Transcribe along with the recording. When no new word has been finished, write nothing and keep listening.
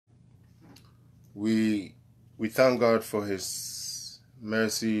We thank God for His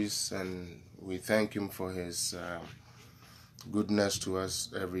mercies, and we thank Him for His goodness to us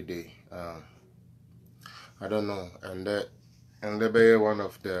every day. I don't know, and that be one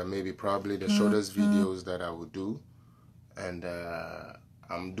of the probably the shortest videos that I would do, and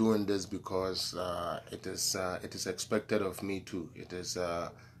I'm doing this because it is expected of me too. It is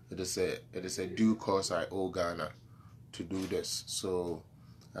a due course I owe Ghana to do this. So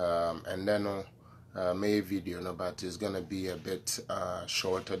and then May video, no, but it's gonna be a bit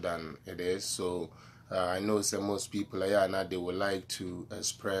shorter than it is. So I know most people they would like to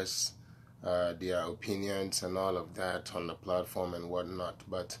express their opinions and all of that on the platform and whatnot,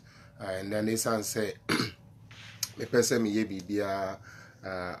 but and then this and say me person me be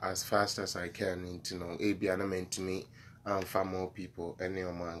as fast as I can into no meant to me and for more people any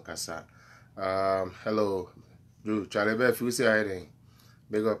man kasa. Hello Drew Charlie, if you say anything,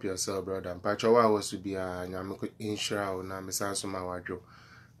 big up yourself, brother. Pachowa was to be a insura na misanso mawadro.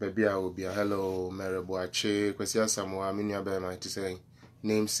 Baby I will be a hello Mary Boache, Quesia Samoa, Minia Bear might say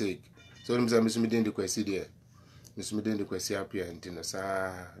namesake. So I'm doing the question there. Miss Midin the Felix Appiah and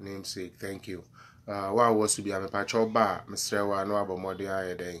namesake, thank you. What was to be a patrol bar, Mr. Wa no about more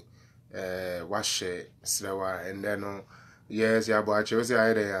day, wash Mr. and then yes, ya boache was the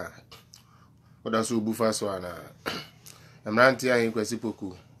idea. What does you buffer one? I'm ranting in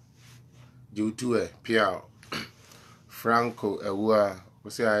Quesipoku. Due to a Piao Franco, a war,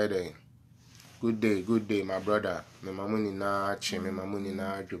 was the idea. Good day, my brother. My money na chim, my money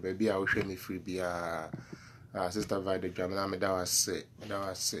na jo, baby, I will show me free be sister Vida Jamina, me that was sick.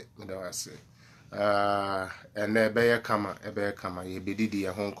 And there be a kama, ye be didi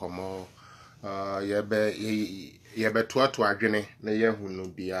a home come ye be to agene, na ye who no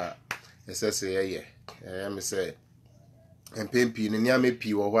be a say, me say, and pimpi, near me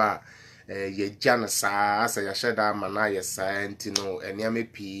pee or ye janasa, as I shed out manaya santino, and near me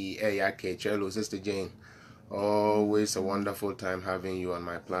pee, hello, Sister Jane. Always a wonderful time having you on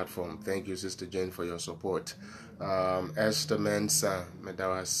my platform. Thank you, Sister Jane, for your support. Esther Mensa,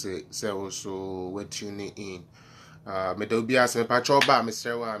 Medawa say also we're tuning in. Medobia se patrol ba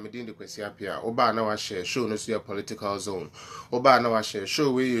Mr. Wa medin the Felix Appiah. Oba na wa share show no see a political zone. Oba na wa share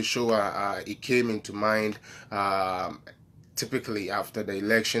show where you show it came into mind typically after the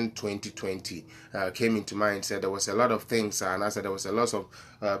election 2020 came into mind. Said there was a lot of things and I said there was a lot of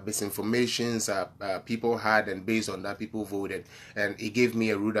misinformations people had, and based on that people voted, and it gave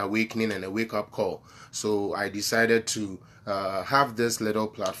me a rude awakening and a wake-up call. So I decided to have this little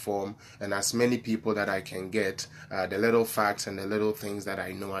platform, and as many people that I can get, the little facts and the little things that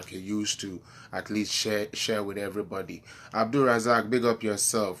I know I can use to at least share with everybody. Abdul Razak, big up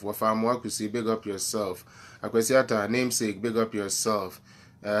yourself. Wafamwakusi, big up yourself. Akwesiata, namesake, big up yourself.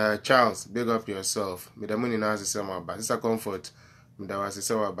 Charles, big up yourself. Midamuni na asisema ba. Sister Comfort, midawa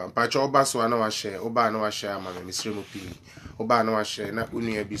sisewa ba. Mpacho oba so ana wa share. Oba ana wa share mama misiri mu pi. Oba ana wa share na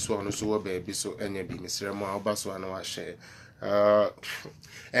uni ebiso ono so oba ebiso enye bi misiri mu oba so ana wa share.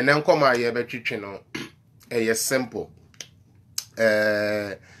 And then come a ye betwitwe no. Simple.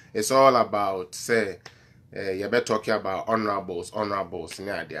 It's all about say you better talking about honorables,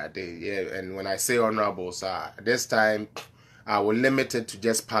 yeah. And when I say honorables, this time I will limit it to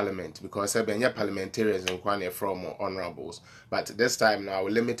just parliament, because parliamentarians and from honorables. But this time now I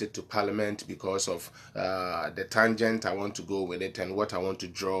will limit it to parliament because of the tangent I want to go with it and what I want to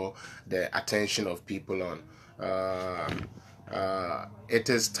draw the attention of people on. It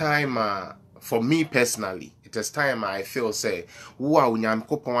is time for me personally. It is time I feel say wow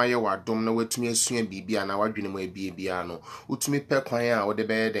nyankopon aye wadom na watumi asua bibia na wadwene mu bibia no utumi pe kwan a wo de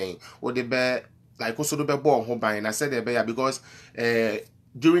be den wo de be like also do be bo ho ban na said be because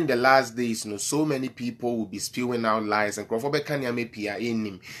during the last days, so many people will be spewing out lies and crofobeka nyamepia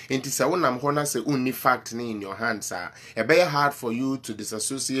enim. Enti se wonam ho na se unni fact in your hands it be hard for you to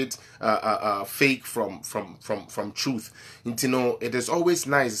disassociate fake from truth. Enti no, it is always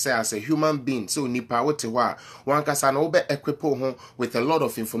nice say as a human being so nipa wote wa wan kasa na obe equip ho with a lot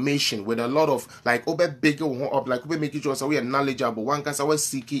of information, with a lot of like obe big ho up, like obe make sure so we are knowledgeable. Wan kasa we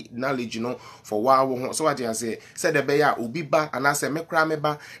seek knowledge for wow. So what I say the be ya obi ba and I say me kra me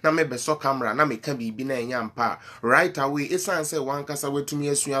ba na me be so camera na me can be na enya mpa right away. Esan say wan kasa wetumi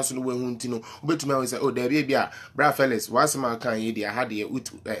asua so no we hu ntino obetumi we say oh there be bia bra Felix was man kan ye dia had ye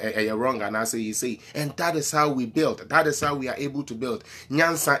wrong, and I say you say, and that is how we build, that is how we are able to build.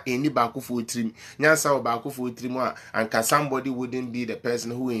 Nyansa eni baako fo trim, nyansa o baako fo trim and somebody wouldn't be the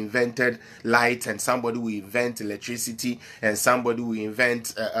person who invented light, and somebody will invent electricity, and somebody will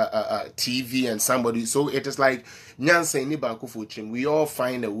invent TV, and somebody. So it is like nyansa ni ba kufo chim. We all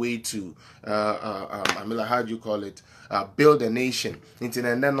find a way to Amila, how do you call it? Build a nation. And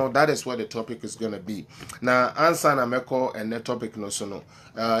then that is what the topic is gonna be. Now answer na meko and the topic no so no.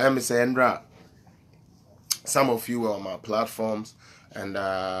 Endra, some of you are on my platforms, and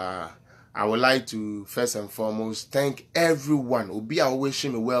I would like to first and foremost thank everyone who be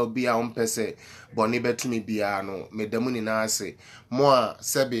wishing me well, be our own person, but never to me be no me demuni na say more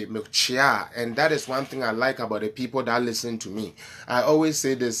sebe me chia, and that is one thing I like about the people that listen to me. I always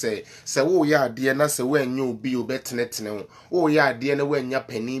say this, say oh yeah dear na say when you be obetnet oh yeah dear na when ya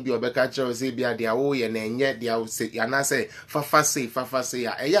penny be obekacha say be dia oh yeah na nye dia say ya na say fafa say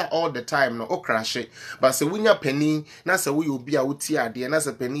ya all the time no o crash it, but say when ya penny na say we be a uti ade na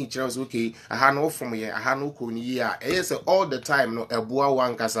say penny chira okay aha no from here aha no ko ni ya say all the time no ebua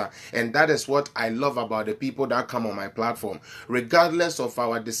wankasa, and that is what I love about the people that come on my platform, regardless of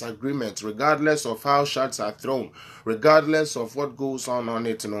our disagreements, regardless of how shots are thrown, regardless of what goes on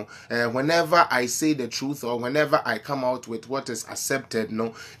it, you know, whenever I say the truth or whenever I come out with what is accepted, you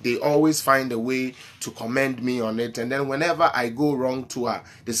know, they always find a way to commend me on it, and then whenever I go wrong to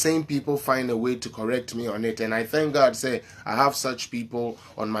the same people find a way to correct me on it, and I thank God say I have such people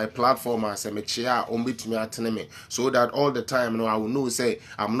on my platform as a mechia me, so that all the time, you know, I will know say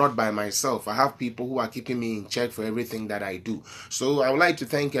I'm not by myself. I have people who are keeping me in check for everything that I do. So I would like to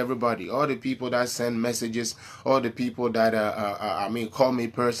thank everybody, all the people that send messages, all the people that call me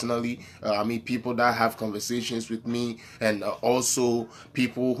personally, people that have conversations with me, and also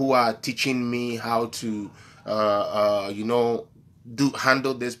people who are teaching me how to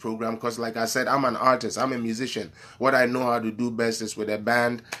handle this program, because like I said, I'm an artist, I'm a musician. What I know how to do best is with a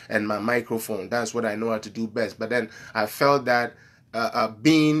band and my microphone. That's what I know how to do best. But then I felt that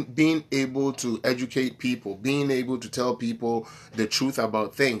being able to educate people, being able to tell people the truth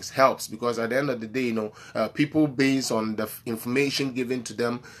about things helps, because at the end of the day, you know, people base on the information given to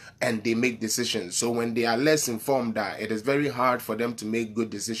them and they make decisions. So when they are less informed, it is very hard for them to make good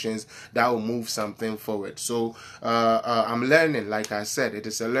decisions that will move something forward. So I'm learning, like I said, it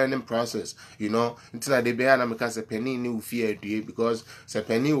is a learning process, you know, until they be because a penny new fear, because the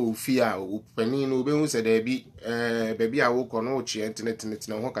penny will fear penny no say there be baby I walk on internet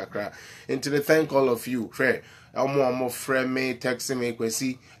into the thank all of you. Prayer. I'm friend me, texting me,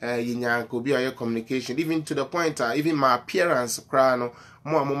 kwesi, yinya could be your communication, even to the point even my appearance, crano,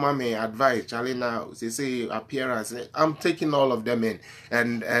 more mommy advice, Charlie now, they say appearance. I'm taking all of them in,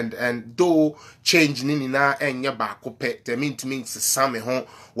 and though change nina and your back pet, they mean to me some home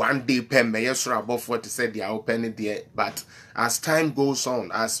one day pen may yes above what said they are open there, but as time goes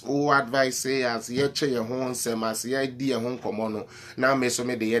on, as all advice say, as ye your home sem, as ye idea home common, now me so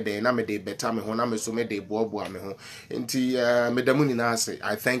me de day, now me de better me home, now me so me de bobo me home. Inti me the money now say,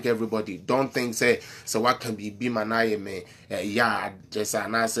 I thank everybody. Don't think say, so what can be man I me yeah, just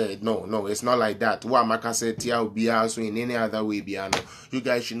and I said no, it's not like that. What Maka said tia will be also in any other way be you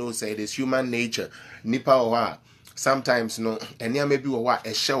guys should know say it is human nature. Nipa or sometimes no and yeah maybe what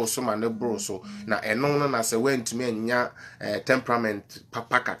a shell so man bro so na eno na say went to me nya temperament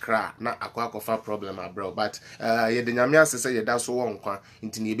papa kakra na akwa problem bro, but ye de nyame asese ye da so won kwa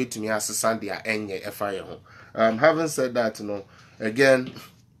ntini ye betumi asesa de a enye efa ye ho. Having said that, you know, again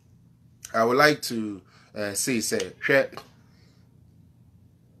I would like to say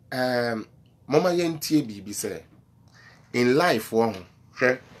mama yentie bibi say in life one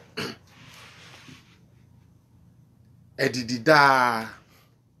edidida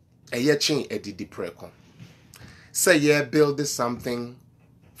eyechin edidi preko say ye build something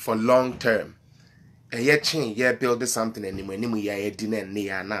for long term eyechin ye build something animu ya edina ne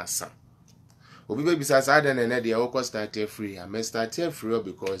ya nasa obi be bisa sa den na de o start free. I may start free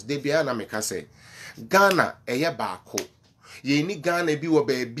because they be na meka say Ghana eye baako ye ni Ghana bi wo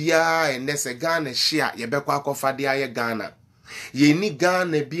ba bia enese Ghana share ye bekwa akofa de aye Ghana ye ni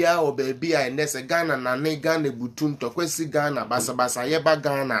Ghana bia o ba bia enese Ghana na ne Ghana butum to kwesi Ghana basa ye ba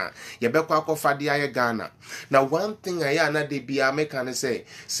Ghana ye bekwa akofa de aye Ghana. Now one thing I na de bia make can say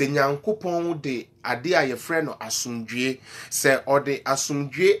se nyankopon de ade a ye frɛ no asomdwe se ode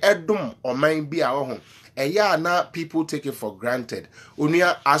asomdwe edom oman bi a wo ho na people take it for granted.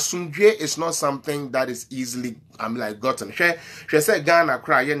 Unia asumdwe is not something that is easily gotten. She said Ghana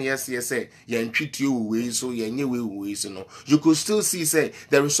cry yes say yen treat you way so yen way so no. You could still see say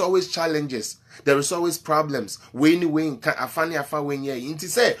there is always challenges. There is always problems. When afani afa when ye inti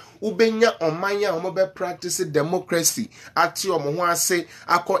say ubenya omanya omobe practice democracy ati omo ase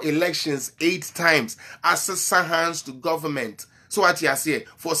akọ elections 8 times assess hands to government. So what you say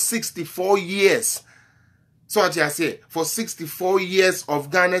for 64 years. So what I say, for 64 years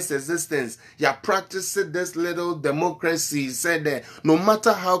of Ghana's existence, you practicing this little democracy. Said that no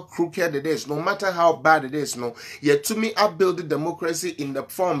matter how crooked it is, no matter how bad it is, no, yet to me, I build the democracy in the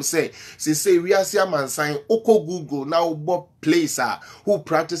form, say we are see man sign Oko Google now Bob Placer who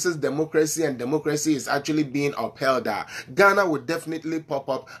practices democracy and democracy is actually being upheld. Ghana would definitely pop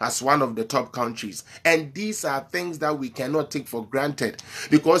up as one of the top countries. And these are things that we cannot take for granted.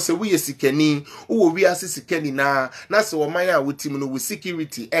 Because we are sikeni, we are sikeni na so omaya wutimuno with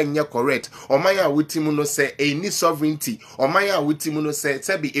security enya correct. Omaya wutimuno say any sovereignty. Omaya wutimuno say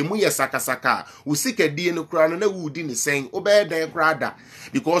sebi emuye sakasaka. Usike di no krano na wudi ni saying obey the krada.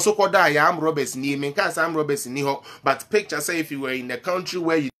 Because okoda ya am robbers ni menka am robbers ni ho. But picture say if you were in a country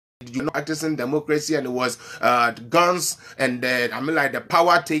where you're not practicing democracy and it was guns and like the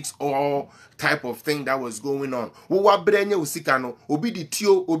power takes all type of thing that was going on.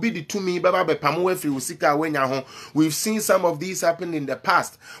 We've seen some of these happen in the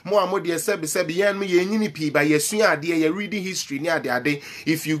past. Reading history.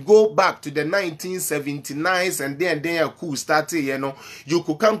 If you go back to the 1979s and then a coup started, you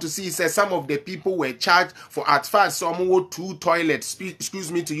could come to see some of the people were charged for at first some 2 toilets.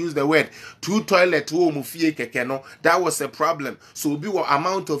 Excuse me to use the word 2 toilets. That was a problem. So be what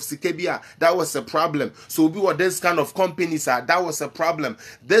amount of sikebia that was a problem. So we were this kind of companies that was a problem.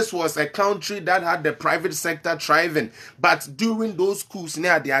 This was a country that had the private sector thriving, but during those coups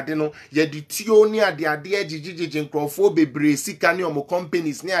near the adeno, ye the tio near the idea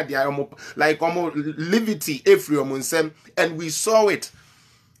companies near the like Livity Ephraim, and we saw it.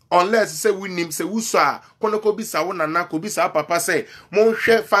 Unless say we name say usa kono bi sa wona na ko bi sa papa say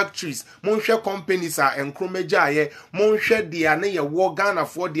monhwe factories monhwe companies enkromeja ye monhwe dia na ye wo Ghana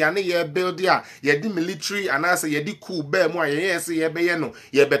for dia na ye build dia ye di military anasa ye di cool be mu ye say ye be ye no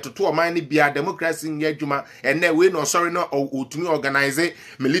ye betoto o man ni bia democracy ye adwuma ene we no sorry no otumi organize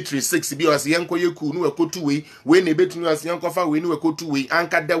military 6 bi os ye nkoye cool no ekotu we na betumi os ye nkofa we no ekotu we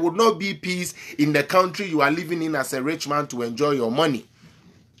anka there would not be peace in the country you are living in as a rich man to enjoy your money.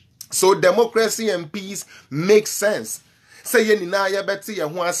 So democracy and peace make sense. Say ye ni na ye beti ye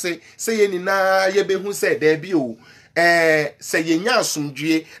ho ase, say ye ni na ye be hu say there be o. Say ye nya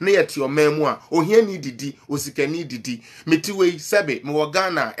asomdwe na ye te omamu a, ohia ni didi, osikani didi. Meti we sebe me wo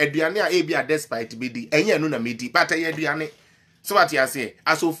Ghana aduane a e bia despite be di, enye no na medi, but ye aduane. So what you say?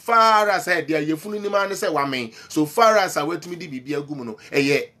 As so far as I there ye funu ni man say wa men, so far as I wetumi di bibia gumu no,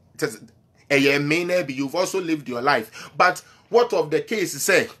 eye may be you've also lived your life. But what of the case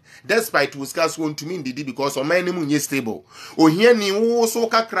say? Despite Wuskas want to mean didi because o man munye stable. O here ni so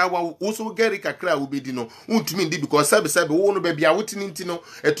kakra wa so geri kakra will be dino. To mean because sabe wo no baby a wuti ntino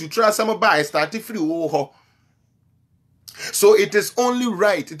to try some buy start free wo ho. So it is only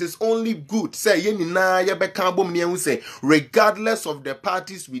right, it is only good. Say ye ni na ye beka bom ne say regardless of the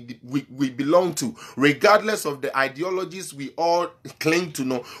parties we belong to, regardless of the ideologies we all cling to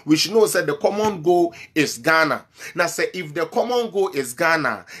know, we should know say the common goal is Ghana. Now say if the common goal is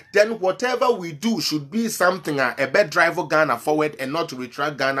Ghana, then whatever we do should be something a better drive Ghana forward and not to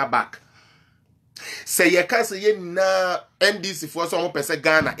retract Ghana back. Say ye ka say ye na NDC for some person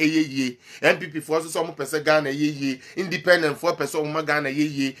Ghana ye MPP for some person Ghana ye independent for person Ghana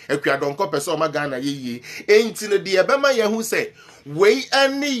ye Ekwadonko person Ghana ye ain't no de ebema ye hu say we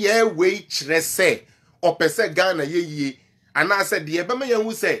any ye we kire say o person Ghana ye and I said the ebema ye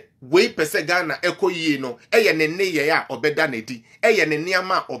hu say we person Ghana ekoye no eye ne ne ye a obeda na di eye ne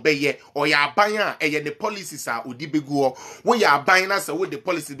niama obeye or ya aban a eye ne policies a odi beguo we ya aban na say with the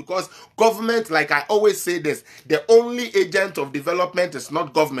policy because government, like I always say this, the only agent of development is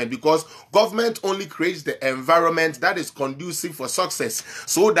not government, because government only creates the environment that is conducive for success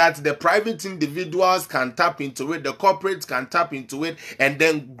so that the private individuals can tap into it, the corporates can tap into it and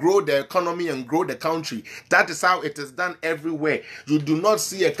then grow the economy and grow the country. That is how it is done everywhere. You do not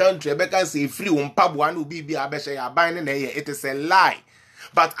see a country because say free it is a lie.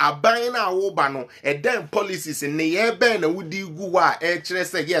 But aban na wo ba no e den policies ne ye ben na wudi gu wa e kire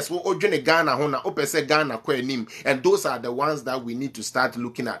say yes wo odwene Ghana ho na opese Ghana kwa anim, and those are the ones that we need to start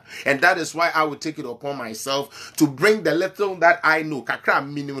looking at. And that is why I will take it upon myself to bring the little that I know kakra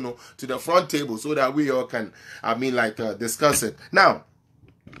minimum to the front table so that we all can discuss it. Now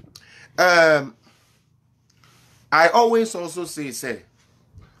I always also say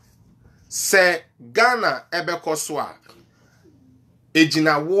Ghana ebe koswa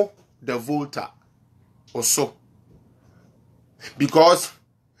ejinawo the voter also, because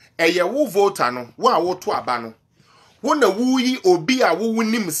eye wo voter no wa wo to aba no wo na wuyi obi a wo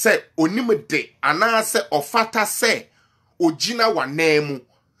nim se onim de ana se ofata se ogina wanemu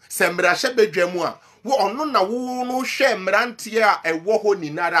se mrahye bedwamu a wo ono na wo no hwe mrantie a ewo ho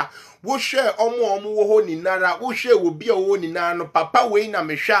ninara wo hwe omo wo ho ninara wo hwe obi a wo ninara no papa we na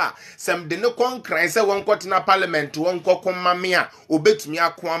mehwe a sem de ne konkran se won kwotena parliament won kokoma me a obetumi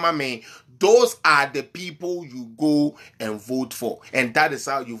akoma me. Those are the people you go and vote for, and that is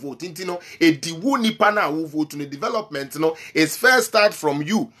how you vote. You know, a diwu nipa na who vote in the development, you know, is first start from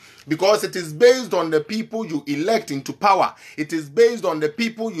you, because it is based on the people you elect into power. It is based on the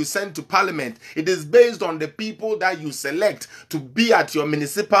people you send to parliament. It is based on the people that you select to be at your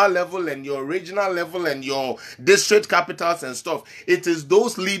municipal level and your regional level and your district capitals and stuff. It is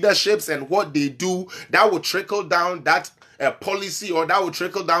those leaderships and what they do that will trickle down that policy, or that will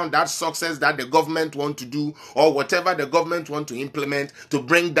trickle down that success that the government want to do, or whatever the government want to implement to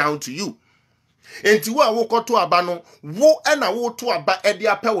bring down to you. Enti wo awoko to aba no wo na wo to aba e de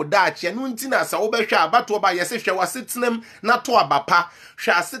apɛ wo da ache no ntina sa wo behwe aba to aba yese hwe wasetenam na to aba pa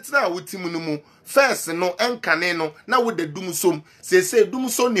hwe asetena a wotim no mu first no enkane no na wo de dum som sese dum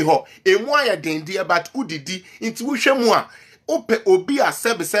so ni ho emu aye dendie but udidi nti wo hwe mu a ope obi a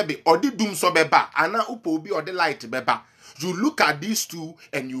sebe odi dum so beba ana ope obi odi light beba. You look at these two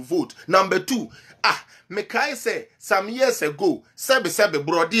and you vote. Number two, Mekai say some years ago, sebe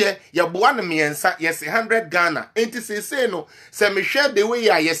brodier, ya buana miensa, yes 100 Ghana. Ain't say no, say me share the way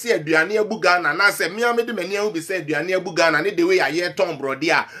I yes a duania bugana, na say me amedi mania will be said duania bugana, ni the way I hear Tom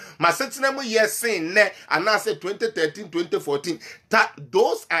brodia. Ma setinemu yes saying ne, and I say 2013, 2014.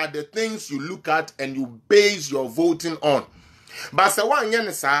 Those are the things you look at and you base your voting on. But say one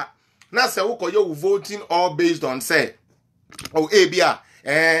yen sa, na say woko you voting all based on say. Oh, ebia,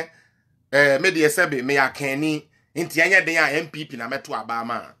 me de sebe me akani inti anya den a MPP na meto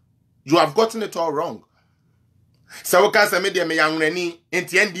abama. You have gotten it all wrong. So ka say me de me yanwani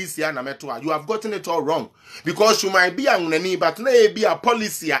inti NDC na meto a. You have gotten it all wrong, because you might be yanwani but na e be a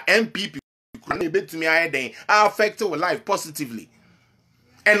policy a MPP na betumi aye den affect your life positively.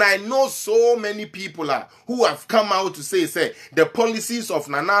 And I know so many people who have come out to say the policies of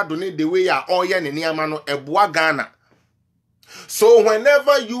Nana Adonai the way are oya ne niama no ebua Ghana. So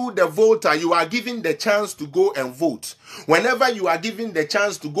whenever you, the voter, you are given the chance to go and vote. Whenever you are given the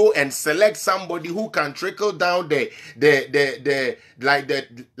chance to go and select somebody who can trickle down the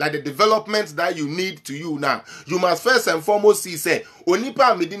developments that you need to you now, you must first and foremost see say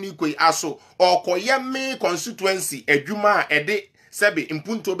onipa medini kwe aso or koyeme constituency edwuma ede sebe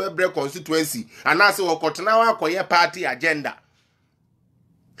impunto bebre constituency anase okotena wa koye party agenda.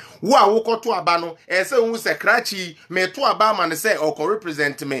 Wo awoko to aba no ese hu se krachi me to aba ma ne se oko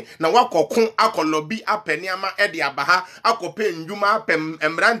represent me na wakokon akolobi apeniama e de abaha akope ndwuma apem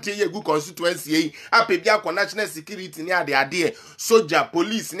emrante yegu constituency yi apebi akọ national security ni ade soldier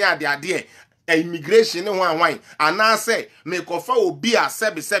police ni ade immigration ni hwan anase me kofa obi a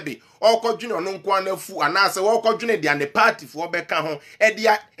sebe okodwene ono nko anafu anase wokodwene dia ne party fo beka ho e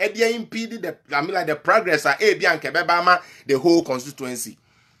impede the progress e bia nke beba ma the whole constituency.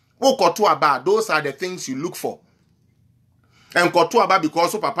 Those are the things you look for. And kotuaba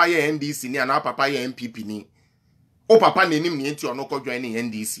because papa ye NDC ni and papa ye MPP ni. O papa nenim ni enti ono ko join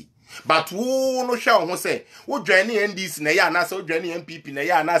NDC. But wo no sha ho say wo join NDC na ya na say wo join MPP na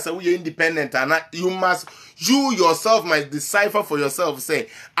ya na say wo ye independent and you yourself must decipher for yourself say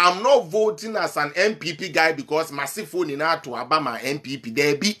I'm not voting as an MPP guy because massifo ni na to aba ma MPP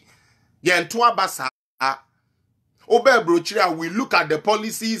there be. Ye nto aba sa we look at the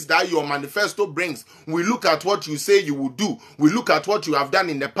policies that your manifesto brings. We look at what you say you will do. We look at what you have done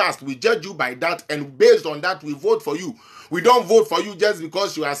in the past. We judge you by that, and based on that, we vote for you. We don't vote for you just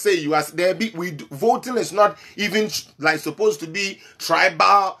because you are saying you are there. Voting is not even like supposed to be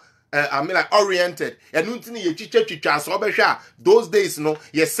tribal. Oriented. And those days,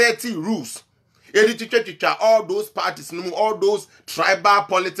 you set rules. All those parties, all those tribal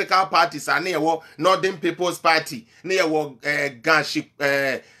political parties are near Northern People's Party, near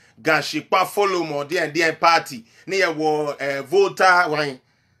Ganshikpa follow more their party, near voter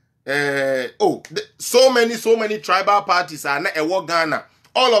so many tribal parties are near Ghana.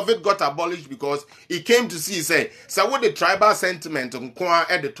 All of it got abolished because it came to see say so what the tribal sentiment on kwa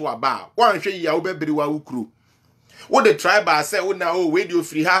at the to about one show ya ubebiriwa ukru. What the tribe say, oh now, where do you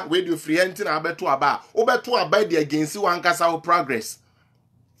free her? Where do you free hunting? I bet to abide the against you and cast our progress.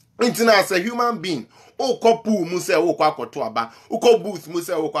 Intina as a human being, oh kopu muse oh kwako to aba, uko booth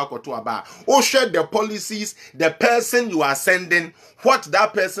muse oh kwako to aba. Oh share the policies, the person you are sending, what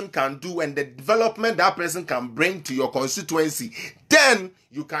that person can do, and the development that person can bring to your constituency. Then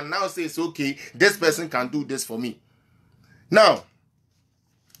you can now say, it's okay, this person can do this for me. Now,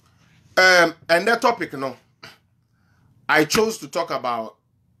 and that topic, I chose to talk about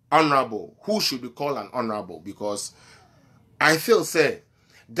honorable, who should be called an honorable, because I feel say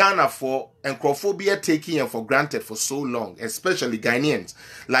Ghana for encrophobia taking them for granted for so long, especially Ghanaians,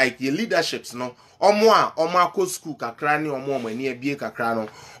 like your leaderships, no, Omwa school kakrani, Omwa near Bie kakrano,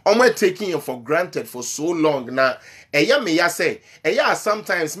 Omwa taking them for granted for so long. Now, me ya say,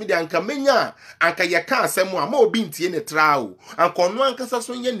 sometimes me anka menya, anka ya kan semwa, mo binti ene trao, anka no anka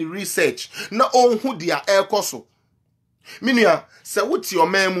saso ni research, na on who dia air koso. Minia, se wuti your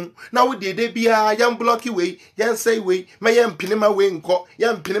memu, na wudi de bia, yam blocky way, yan say way, my yam pinema way nko,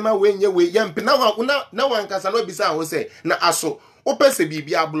 yam pinema way nye way, yam pinawa, na one casano bisa will say, na aso, open se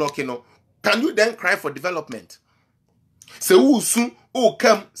bibia blocking no. Can you then cry for development? Se who soon, oh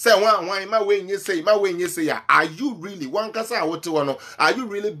come, say one, my way you say, are you really one casa what to know? Are you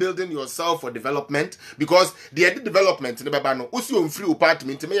really building yourself for development? Because the development in the babano, also free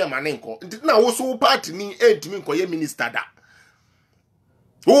apartment to me a manenko. Now also party me to me koye minister da.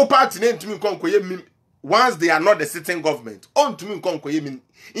 Oh party name to me koye once they are not the sitting government. On to me koye min.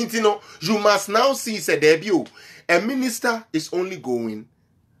 Intino, you must now see say debut. A minister is only going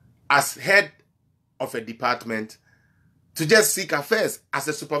as head of a department to just seek affairs as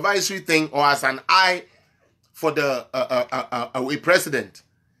a supervisory thing or as an eye for the a president.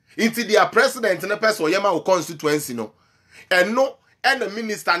 Into their president and a person or constituency no. And no and the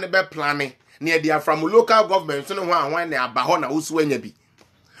minister never planning near their from local government so no one they are bahona uswenye bi.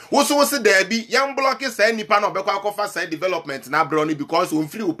 Also was there be young block is any pan of Beko say development na brownie because we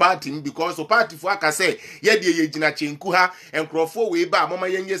free party because o party for aka say ye de yegina chenkuha and crofo we ba mama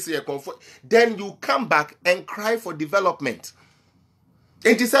yenye say comfort. Then you come back and cry for development.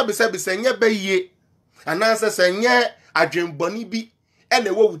 Enti sabi senye be ye ananse senye adwenboni bi ene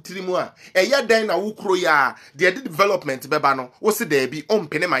wo wutiri mu a eya dan na wo kro ya de development beba no wo se there be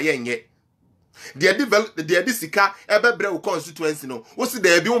ompene ma yenye. The sika ebebre constituency no wo si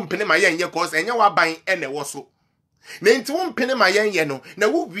there be umpene ma yenye cause enya wa ban ene wo so na nti umpene ma yenye no na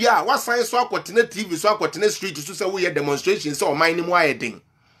wo bia wa san so akotene TV so akotene street so say wo ye demonstration so o man ni mu ayedin.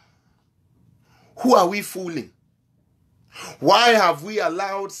 Who are we fooling? Why have we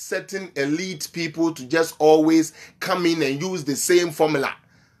allowed certain elite people to just always come in and use the same formula?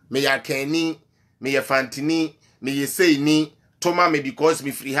 Me ya Kenny, me ya Fantini, me ye say ni Toma me because me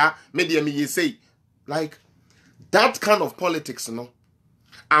free her, me ye say, like that kind of politics, no.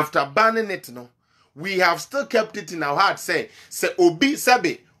 After banning it, no, we have still kept it in our heart. Say obi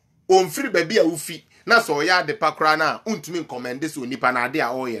sebe free baby a ufi na so ya de pa kra na untumi commend this onipa na de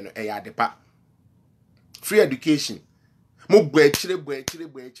a oye no ya de pa. Free education. Even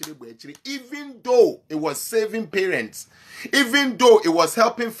though it was saving parents, even though it was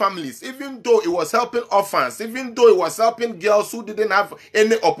helping families, even though it was helping orphans, even though it was helping girls who didn't have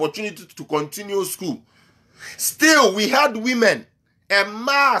any opportunity to continue school, still we had women and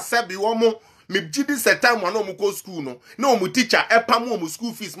ma sabi womo me jidi setam wano mu go school no mu teacher epamu mu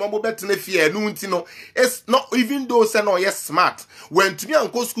school fees mo betene fie no nti no it's not even though say no yes smart when to me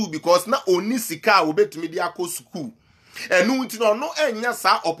anko school because na oni sika wo betumi dia ko school. And no enya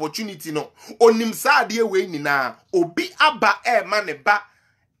sa opportunity no onim sa de we nyina obi aba man ba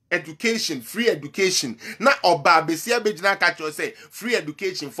education, free education na oba besia begina catch you say free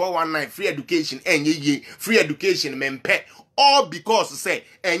education 419 free education enye ye free education mempe all because say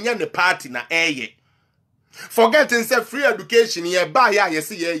enya ne party na eye forgetting say free education ye ba ya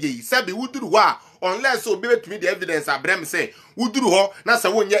yesi ye say be wuduru ho unless obi betumi the evidence abrem say wuduru ho na say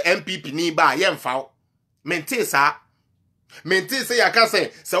wonye MPP ni ba ye mfa mente sa Menti say yaka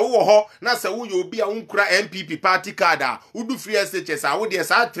say wo ho na say wo obi a unkura MPP party card a udu free SHS a wo de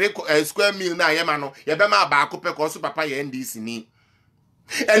sa 3 square meal na yema no ye be ma ba akopɛ ko so papa ye NDC ni.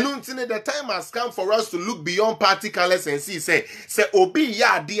 And the time has come for us to look beyond party colors and see say obi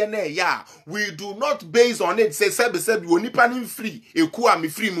ya DNA ya we do not base on it say sebi onipa ni free eku a me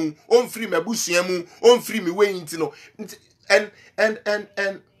free mu on free me busua mu on free me we ntino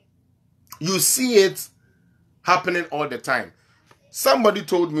and you see it happening all the time. Somebody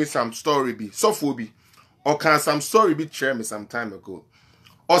told me some story be sophobia or can some story be share me some time ago.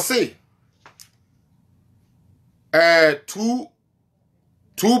 Or say two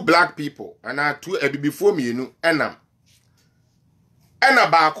black people and two before me you know and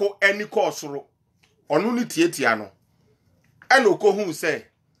abako any course ro only tietia no and oko hu say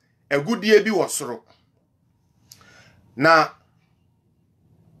a good year be was ro na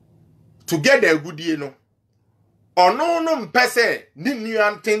to get a good year no ono mpese ni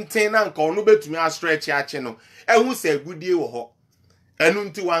nuan tenten na nka ono betumi a stretch ache no ehu se agudie wo ho enu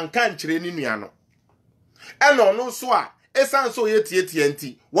nti wanka nkyere ni nuan no eno ono so a esan so ye tietie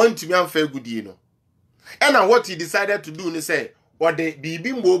nti wantumi amfa agudie no and what he decided to do ni say or the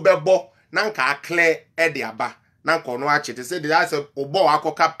bibi mo bebo nanka clear ediaba nanko no ache te say that's a obo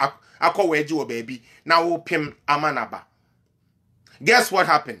akọ weji wo baby na wo pim amanaba. Guess what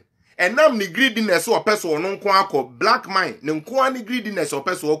happened? And now the greediness or person no nko black mind ne nko ani greediness or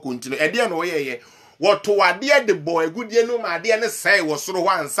person continue e dey no ye what to ade the boy good ye no ma ade ne say wo soro ho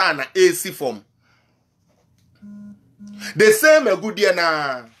ansa na AC form. The same a good year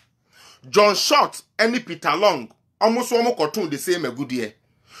na John Short and Peter Long almost one cartoon the same a good year.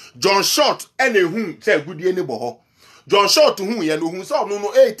 John Short and a whom say good year neighbor. John Short to whom you know who saw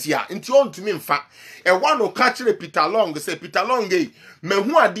no 8 year into on to me in fact. And one will catch Peter Long say Peter Long gay me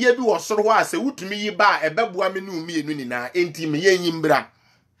who are dear be was so was say who to me ba a babua me no me na enti me yimbra.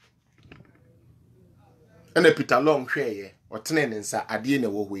 And a Peter Long share or tenants are ade na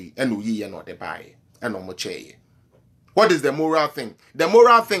wo we and we ye not the buy and no more chair. What is the moral thing? The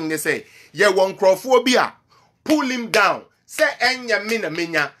moral thing they say, ye won crophobia, pull him down, say enya mina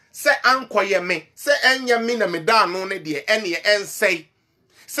minya, say ankoye me, say enya mina me down no ne de any and say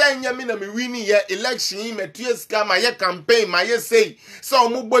enya mina me winning ye election me tueska my ye campaign my ye say so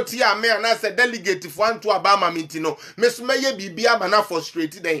mu boti a me and say delegate for anto abama mintino me so me ye bibia ma na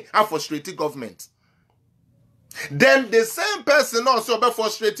frustrated then a frustrated government. Then the same person also be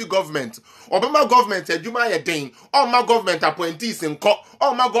frustrated government. Obama government ejuma ye den. All my government appointees in court.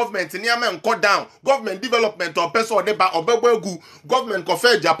 All my government near me cut down. Government development or person or deba obewegu. Government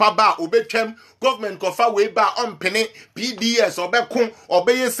kofe japaba obechem. Government kofa weba on penny PDS obekun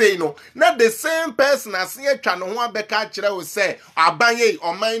obeye say no. Not the same person as ye chano ho abeka kire we say abanye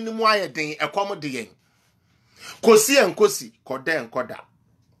o man ni mu aye den accommodate. Kosi en kosi koda en koda.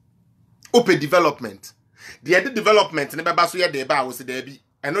 Open development. The other development in the Babasu de Ba was there be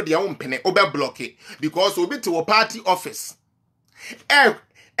and no the own penny over block it because we'll be to a party office.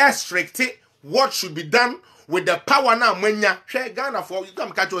 Restrict what should be done with the power now when ya share Ghana for you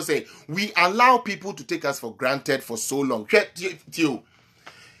come catch us say we allow people to take us for granted for so long.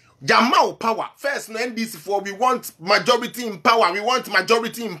 Jamal power. First no NDC for we want majority in power. We want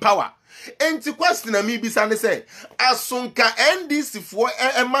majority in power. And the question me be say asunka NDC for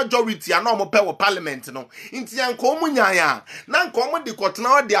a majority and no power parliament no inti yanko munyaya na nko de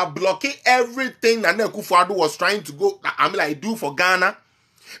kotna they are blocking everything Nana Akufo-Addo was trying to go do for Ghana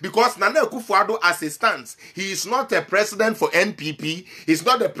because Nana Akufo-Addo as it stands he is not a president for NPP, he's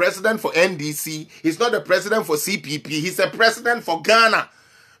not a president for NDC, he's not a president for CPP, he's a president for Ghana,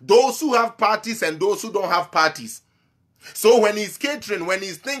 those who have parties and those who don't have parties. So when he's catering, when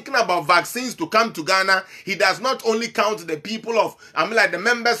he's thinking about vaccines to come to Ghana, he does not only count the people of, the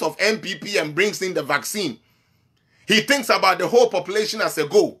members of NPP and brings in the vaccine. He thinks about the whole population as a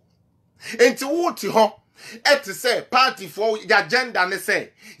goal. And to what to say party for your agenda ne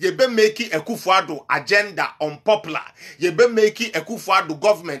say ye be making Akufo-Addo agenda unpopular, ye be making Akufo-Addo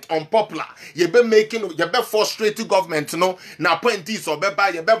government unpopular, ye be making ye be frustrated government no na appointees or be buy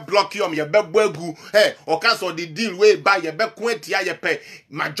ye be block you ye be boegu or cancel the deal way buy ye be kwentia ye pe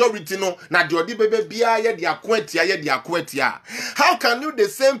majority no na the odi bebe bia ye dia kwentia. How can you the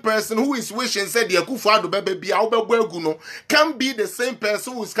same person who is wishing say the Akufo-Addo bebe bia wo be boegu no can be the same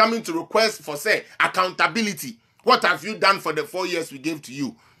person who is coming to request for say accountability? What have you done for the 4 years we gave to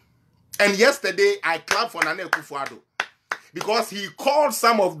you? And yesterday, I clapped for Nana Akufo-Addo because he called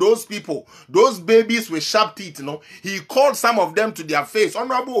some of those people, those babies with sharp teeth, he called some of them to their face.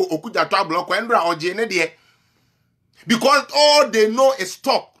 Honorable Okudjatwa Bloko Endra Ojene die. Because all they know is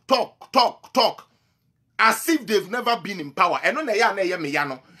talk. As if they've never been in power. And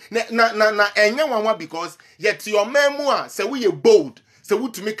no because yet your memoir say we are bold, say we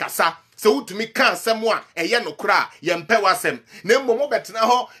to make kasa. So to me can someone no cry yempewasem na mmomo betena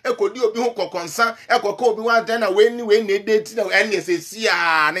ho ekodi obi ho kokonsa ekoko obi wa dan na we ne date na NSC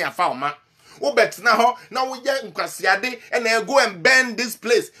na ya fa oma wo betena ho na wo ye nkwasiade and go and bend this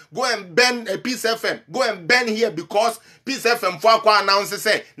place, go and bend a Peace FM, go and bend here because Peace FM for akwa announce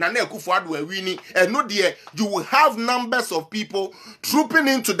say Nana Akufo-Addo winning and no dear you will have numbers of people trooping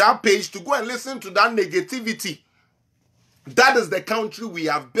into that page to go and listen to that negativity. That is the country we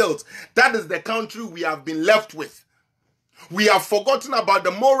have built. That is the country we have been left with. We have forgotten about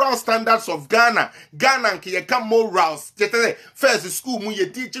the moral standards of Ghana. Ghana and morals. First school, we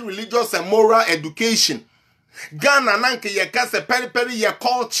teach religious and moral education. Ghana nanke yekase peri ye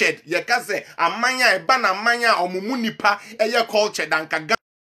cultured. Yekase amanya ebana amanya omumunipa ye cultured anka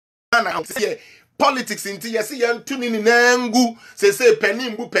Ghana politics inti yesi yentuni ni nengu se penny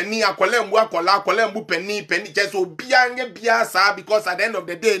mbu penny akwala mbu penny just obiange bia sa because at the end of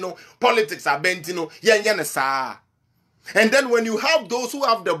the day no politics are bent no yen sa And then when you have those who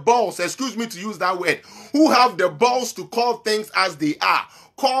have the balls, excuse me to use that word, who have the balls to call things as they are,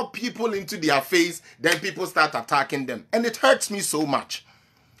 call people into their face, then people start attacking them. And it hurts me so much.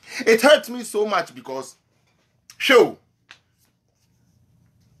 It hurts me so much because, show,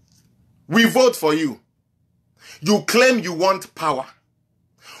 we vote for you. You claim you want power.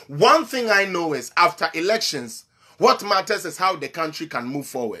 One thing I know is after elections, what matters is how the country can move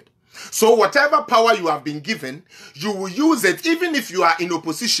forward. So whatever power you have been given, you will use it. Even if you are in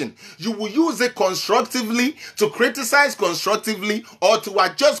opposition, you will use it constructively, to criticize constructively, or to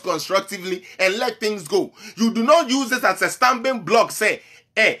adjust constructively and let things go. You do not use it as a stumbling block. Say,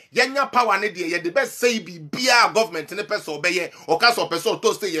 yenya power ne de the best say be government ne person obey or cast or person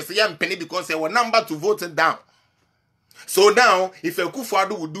to say yes yam penny because they were number to vote it down. So now, if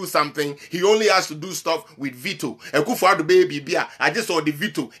Akufo-Addo would do something, he only has to do stuff with veto. Akufo-Addo baby beer, I just saw the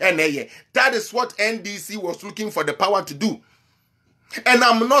veto. And that is what NDC was looking for the power to do. And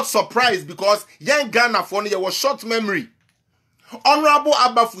I'm not surprised because young Ghana for was short memory. Honorable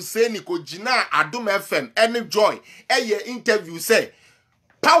Abba Fuseni ko jina Adum FM any joy. Interview say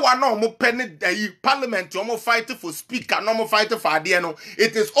power no mo penny parliament no mo fight for speaker no mo fight for adieno.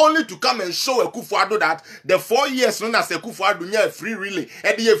 It is only to come and show Akufo-Addo that the 4 years known as Akufo-Addo nya free relay,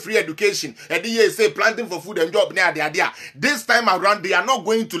 free education, say planting for food and job near the. This time around they are not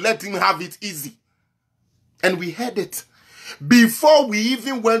going to let him have it easy. And we heard it. Before we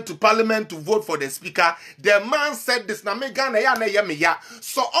even went to parliament to vote for the speaker, the man said this na me Ghana ya na ye me ya.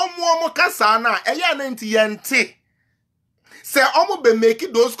 So omo kasa na eya na nti yente. Say omo be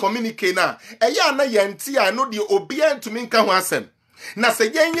make those communicate na eya na yenti I know the obedient to me nka ho asem na say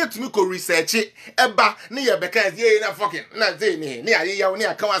yenye to me ko research eba ne ye beka ye na fucking na say ne aye ya ne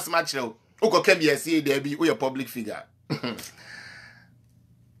aka asem a kire o ko kam ye say there be we public figure.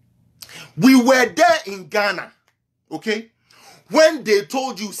 We were there in Ghana, okay, when they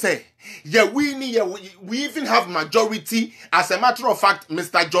told you say yeah we even have majority. As a matter of fact,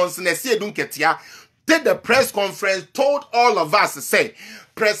 Mr. Johnson Esiedun Ketia did the press conference, told all of us to say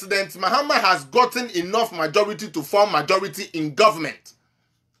President Mahama has gotten enough majority to form majority in government.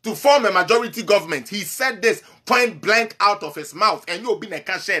 To form a majority government. He said this point blank out of his mouth. And you'll be a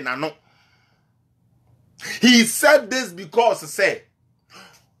cashier no. He said this because say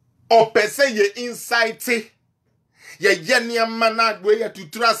opese ye insight ye yenya mana we to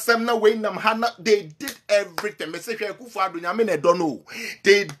trust them na we nam hana. They did everything.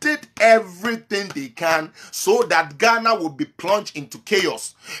 They did everything they can so that Ghana would be plunged into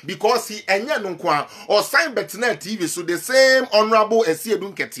chaos. Because he or signed Betnet TV, so the same Honorable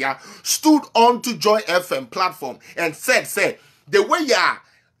Esiedun Ketia stood on to Joy FM platform and said, say, the way ya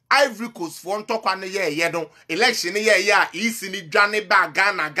Ivory Coast for talk on the year, election year, easy ni Johnny ba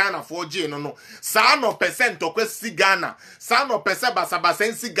Ghana for J no. San of percent to see Ghana, san of percent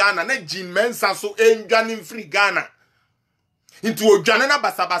basabasensi Ghana, ne Jin Mensa so Johnny free Ghana. Into a Janana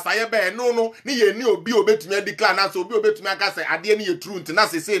basabasa yebe no, ni ye ni obi obet me declare na so obi obet me aka say ade ni ye truth na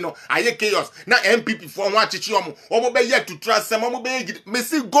say no aye chaos na MPP for one chichi omo be yet to trust them omo be me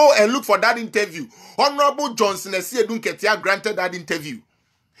see go and look for that interview. Honorable Johnson Esiedun Ketia granted that interview.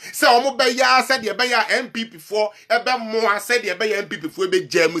 Say omo be ya said ye be ya MPP for ebe mo said ye be ya MPP for ebe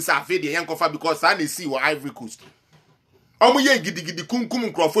jamu sa fe de yankofa because I see wa Ivory Coast. Omo ye gidigidi kunkum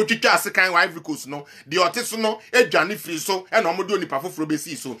nkrofo twitwa asekan wa Ivory Coast no the otiso no edwane free so and omo do nipa foforo be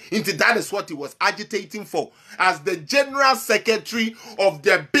see so into that is what he was agitating for as the general secretary of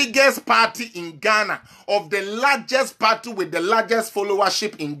the biggest party in Ghana, of the largest party with the largest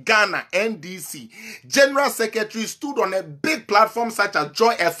followership in Ghana, NDC. General secretary stood on a big platform such as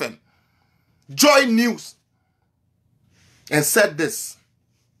Joy FM, Joy News, and said this,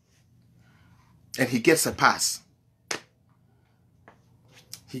 and he gets a pass.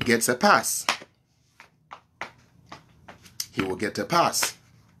 He gets a pass. He will get a pass.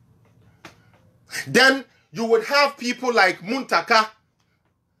 Then you would have people like Muntaka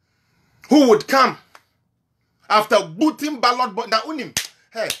who would come after booting ballot but now unim.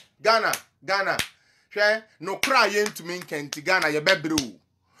 Hey, Ghana. No cry to me kenti Ghana ye bebru.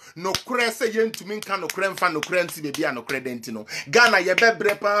 No cry say to me can no cry fan no cry si baby no credentino. Ghana ye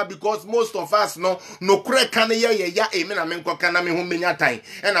bebre because most of us no cry can ye amen amen kwa kana me ho menya time.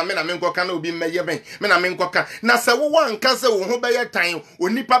 And amen amen kwa kana obi meye ben. Me na men kwa ka. Na se wo wan ka se wo ho be ye time,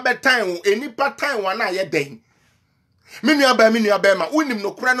 onipa be time wo enipa time wa na ye den. Me nua ba ma unim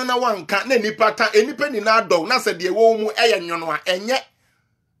no cry no na wan ka na enipa time enipa ni na do na se de wo mu eye nyono a enye.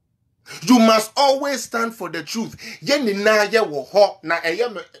 You must always stand for the truth.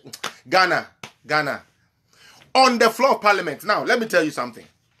 Ghana. On the floor of parliament. Now, let me tell you something.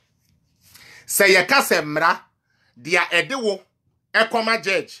 Say dia edewo ekoma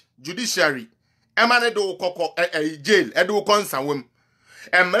judge judiciary emane do koko jail edo konsawem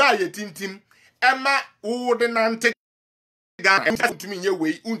emra ye tintim ema wo de nante ga untumi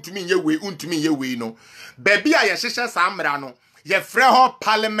nye wei no baby a ye hehye sa amra no ye frɛ ho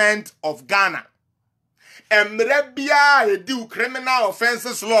Parliament of Ghana emra bia ye di criminal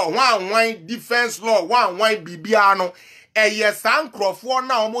offences law wan defense law wan bibia no eye sankrofo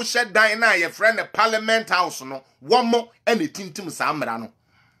na omo hyedan na ye frɛ ne Parliament House no womo ene tintim sa amra no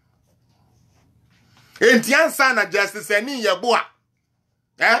entiansa na justice ani ye bo a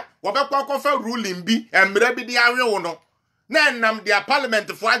wobekwa kofa ruling bi emra bi di awe wo no na nam dia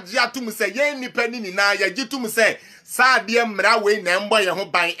parliament fo agi atum se ye nipa ni na ya gitum se sa de mra we na mbo ye ho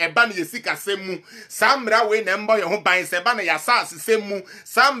ban eba na yesika semu sa mra we na mbo ye ho ban se ba na ya sas semu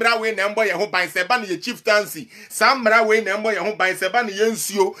sa mra we na mbo ye ho ban se ba na ye chieftaincy sa mra we na mbo ye ho ban se ba na ye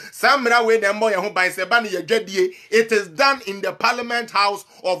nsuo sa mra we na mbo ye ho ban se ba na ye dwadie. It is done in the Parliament House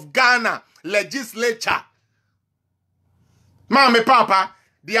of Ghana legislature. Mama papa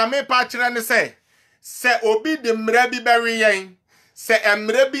dia me pa kire ne se obi de mra bi beri yen se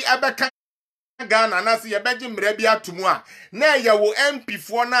emra bi abeka Ghana na se ye beji mra bi atumu a na ye wo MP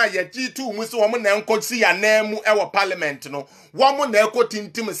fo na ye G2 mu se wo na enkosi ya na mu e wo parliament no wo na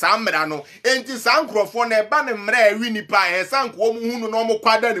ekotintim sa mra no enti sa nkrofo na eba ne mra ewi nipa e sanko wo mu hunu no mo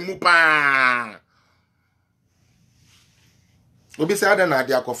kwada ne mu pa obi se ada na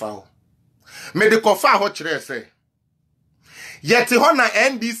ade akofa ho me de kofa ho kire se yeti ho na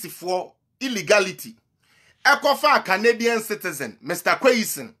NDC for illegality. Ekofa Canadian citizen, Mr.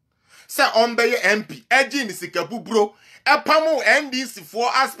 Kwayson, se ombeye MP, eji ni sikabubro, epamo NDC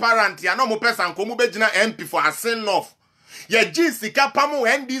for aspirant, ya no mo pesan komu bejina MP for asin off. Ye ji sikapamo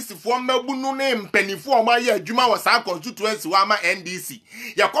NDC for mebunu ne mpenifo oma ye adwuma wasa constituency wa ama NDC.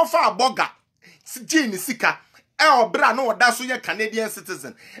 Ya kofa aboga, ji ni sika, obra no oda so ye Canadian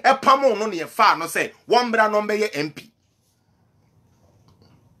citizen, epamo no ne ye fa no se, wombra no mbeye MP.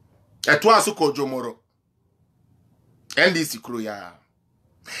 Etwa su kojomoro NDC kro ya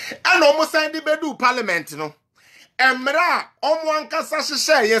ana omo san di bedu parliament no emra omo ankasa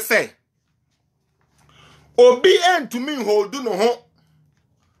hyehyɛ ye se obi entumi hold no ho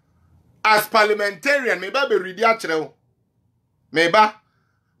as parliamentarian me ba be ready a kyerɛw me ba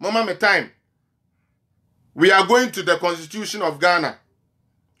mama me time we are going to the Constitution of Ghana,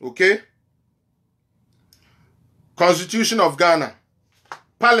 okay? Constitution of Ghana,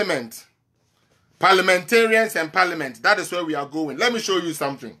 Parliament, parliamentarians and parliament. That is where we are going. Let me show you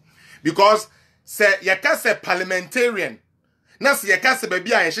something. Because say yeka se parliamentarian. Na se yeka se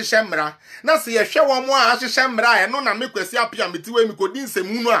baby a yehye mra. Na se yehwe wo mo a yehye mra e no na mekwasi apia metiwe mi kodin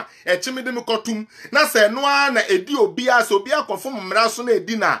semu no a echimide mi kotum. Na se no a na edi obi a so obi akofo mra so na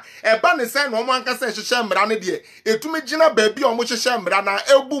edi na eba ne se no mo anka se yehye mra ne de etumi gina baby o mo yehye mra na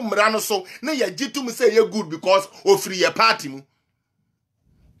ebu mra no so na ye gitum se ye good because ofri ye party mu.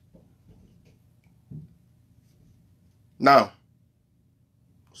 Now,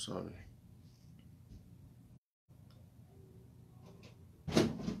 sorry.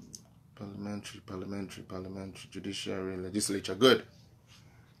 Parliamentary, judiciary, legislature. Good.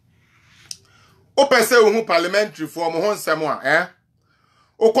 Open say we parliamentary form hon semwa,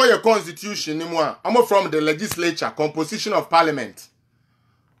 Oko your constitution ni moi. I'm from the legislature, composition of parliament.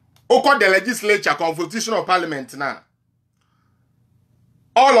 Oko the legislature, composition of parliament now.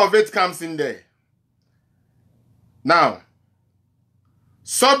 All of it comes in there. Now,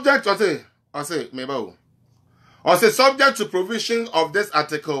 subject subject to provision of this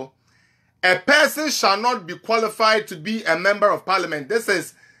article, a person shall not be qualified to be a member of parliament. This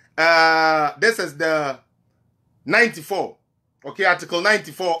is the 94. Okay, Article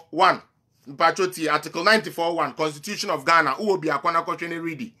 94.1. Article 94.1, Constitution of Ghana. Who will be a kwana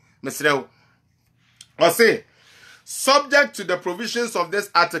ready? Mr. Say, subject to the provisions of this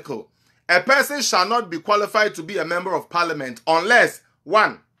article, a person shall not be qualified to be a member of parliament unless,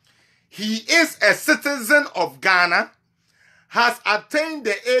 1, he is a citizen of Ghana, has attained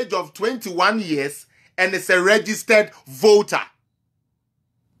the age of 21 years, and is a registered voter.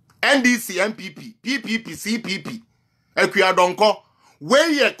 NDC MPP, PPP, CPP, Equiadonko, where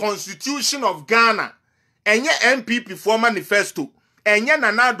ye Constitution of Ghana, and ye MPP for manifesto, and ye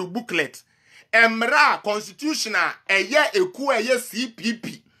nanadu booklet, emra constitutional, and ye eku ye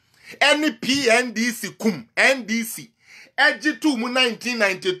CPP. Any PNDC kum NDC Eg2 mu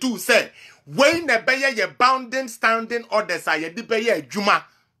 1992 say when the beye ye bounding standing orders are ye di beye adwuma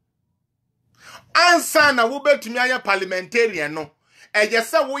ansa na wo betumi aye parliamentarian no eye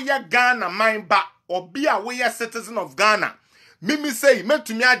se wo ye Ghana man ba obi a wo ye citizen of Ghana Mimi say, me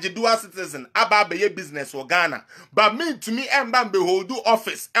to me a dual citizen, aba be business or Ghana. But me to me be hold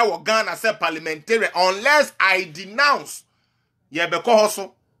office, Ghana say parliamentary, unless I denounce. Ye beko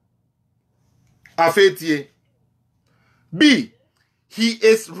hoso. Afetie. B. He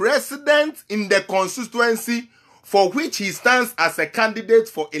is resident in the constituency for which he stands as a candidate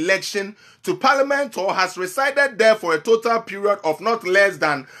for election to parliament or has resided there for a total period of not less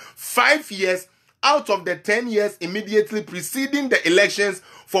than 5 years out of the 10 years immediately preceding the elections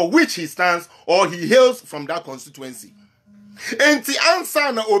for which he stands or he hails from that constituency. Enti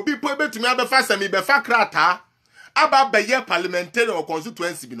ansa na obi po betumi abefa semi befa krata aba beye parliamentary or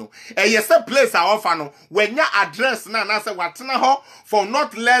constituency bi no yese place a offer no wenya address na say watena ho for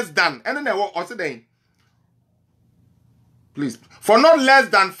not less than ene na wo ose den please for not less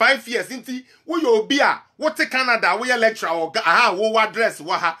than 5 years inti we obi a what Canada we lecturer or aha wo address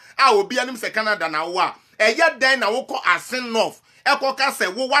wo ha a obi anim se Canada na wo a eye den na wo ko asen north ekoka se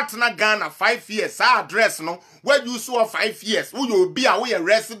wo watena Ghana 5 years address no where you saw 5 years we obi a we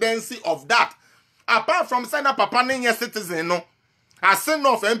residency of that apart from saying na papa ne citizen no asen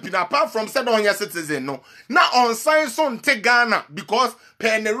north MP na apart from saying on citizen no na on sign so nte Ghana because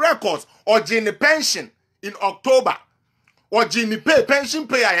pay the records or Gini pension in October or Gini pay pension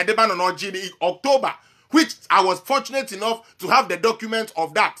pay I had no Gini in October, which I was fortunate enough to have the document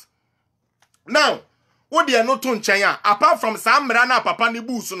of that. Now, what they are not on China, apart from some Rana Papa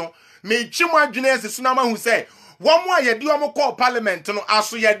Nibusu, no, me Chimwa Juniors Sunama who say, one more ye diomo call parliament, no,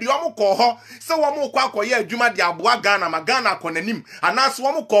 aso ye diomo call ho, so one more kwa ye Juma diabua Ghana, Magana konenim, and as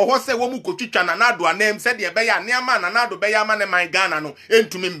one more call ho, say one more cochicha nanado, a name said ye beya, nearman, anado beya man and my Ghana, no,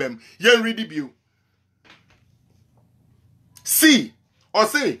 into mimbem, yen ready view. C. Or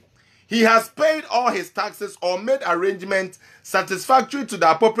say, he has paid all his taxes or made arrangements satisfactory to the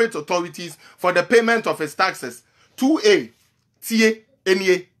appropriate authorities for the payment of his taxes. 2A. Tie.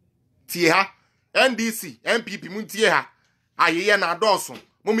 Enye. Tie. NDC. MPP. Muntie ha. Ayeye na adoson.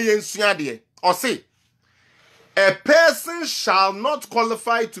 Mumi yensuade. Or say, a person shall not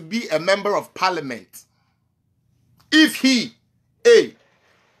qualify to be a member of parliament if he, A,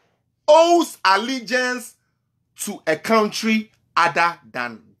 owes allegiance to a country other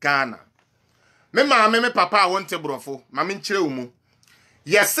than Ghana. Me papa I want to brofo. Mami nchire umu.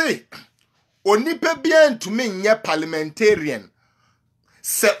 Yese, onipa bien to me nye parliamentarian.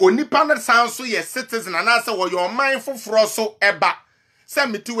 Se onipa na sanso ye citizen and say wo your mindful froso eba. Se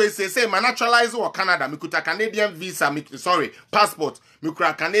me two ways say ma naturalize or Canada. Me kuta Canadian visa, passport. Me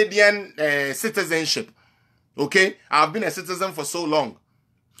kuta Canadian citizenship. Okay? I've been a citizen for so long.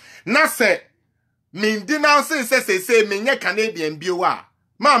 Na se min denounce say me nye Canadian biwa.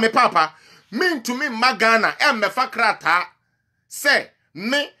 Me papa, min to me magana me fakrata. Say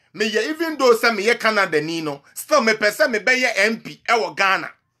me ye even though say me ye Canada nino, still me pese me be ye MP ewo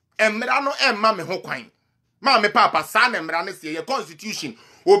Ghana. Emra no emma me ho kwan. Me papa sa na emra ne se ye constitution.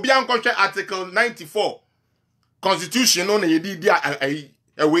 Obi ankohwe article 94. Constitution no na ye di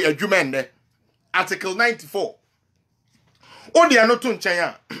we adwumende. Article 94. O dia no to nchen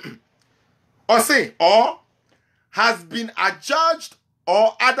a. Or say, or has been adjudged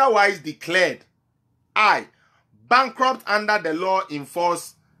or otherwise declared, I, bankrupt under the law in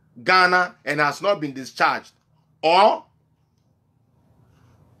force Ghana and has not been discharged, or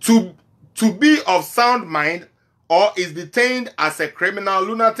to be of sound mind or is detained as a criminal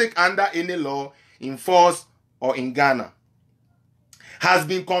lunatic under any law in force or in Ghana, has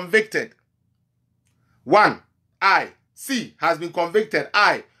been convicted. 1. I, C, has been convicted,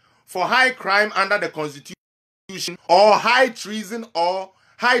 I, for high crime under the Constitution or high treason or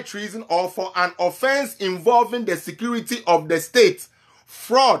for an offense involving the security of the state,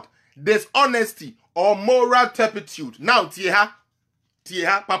 fraud, dishonesty, or moral turpitude. Now, Tieha,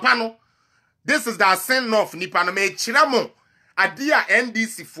 Papano, this is the sin of Nipaname Chinamo, Adia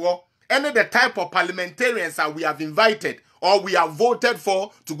NDC for any the type of parliamentarians that we have invited or we have voted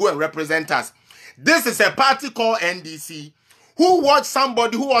for to go and represent us. This is a party called NDC. Who watched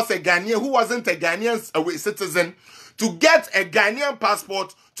somebody who was a Ghanaian, who wasn't a Ghanaian citizen, to get a Ghanaian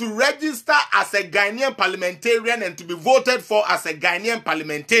passport, to register as a Ghanaian parliamentarian and to be voted for as a Ghanaian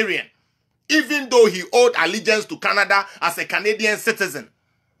parliamentarian, even though he owed allegiance to Canada as a Canadian citizen.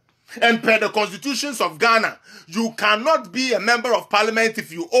 And per the constitutions of Ghana, you cannot be a member of parliament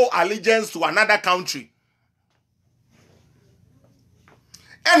if you owe allegiance to another country.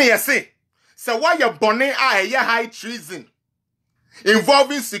 And you say, so why you born a high treason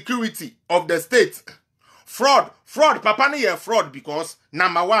involving security of the state? Fraud, papa ni ye fraud because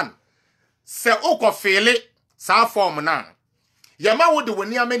number 1, se oko fele sa form na. Yama wo de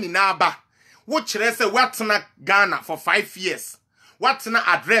woni ameni na ba. which say what na Ghana for 5 years. What na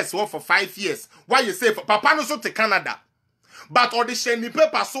address for 5 years. Why you say for papa no so to Canada. But all the shiny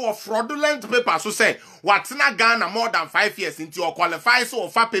paper so fraudulent paper so say what na Ghana more than 5 years into your qualify so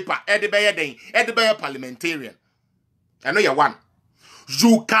for paper edibeye parliamentarian. I know you're one.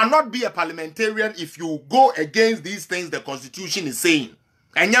 You cannot be a parliamentarian if you go against these things the constitution is saying.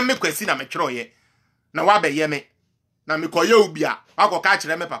 And you me question na me chroye. Na wa be ye me. Na me koye ubia. Wa ko ka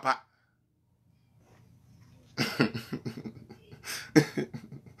kire me papa.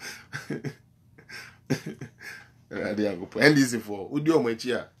 NDC for udi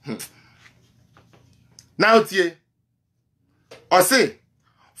omochi a. Now tie. Or say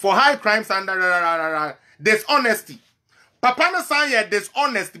for high crimes and dishonesty. Papa no san ye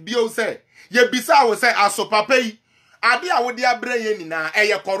dishonest bio say. Ye bisa wo say aso papa yi. Ade a wo de abranye ni na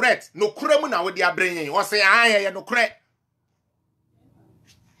eye correct. No kura mu na wo de abranye. Wo say ye no correct.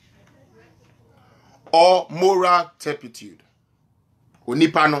 Or moral turpitude.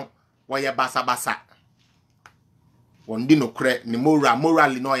 Onipa no wo ye basa basa. Wondi no correct ni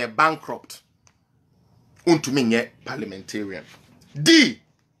morally no ye bankrupt. Untumi nye parliamentarian. D.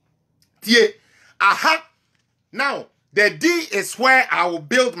 Tie. Aha. Now, the D is where I will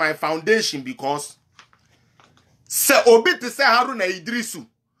build my foundation because se obi te se Haruna Idrisu,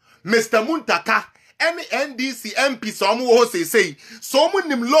 Mr. Muntaka, any NDC MPs omo say so mu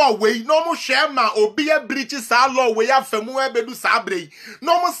nim law we no mo share ma obi a breach sa law we afemu ebedu sa brei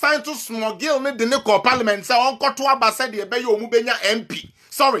no mo sign to smuggle me de ne ko parliament say on koto abase de be ye omu benya MP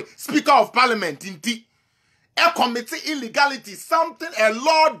sorry speaker of parliament inti a committee illegality, something a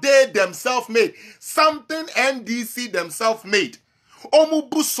law they themselves made, something NDC themselves made.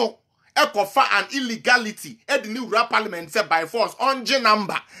 Omubuso, ekofa an illegality. The new rap parliament said by force on J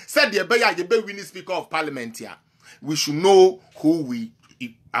number said the be winning speaker of parliament here. We should know who we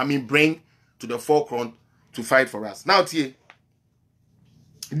bring to the forefront to fight for us. Now tie.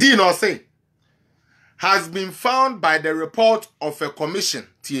 D no say has been found by the report of a commission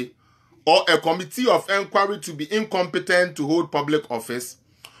tie. Or a committee of inquiry to be incompetent to hold public office,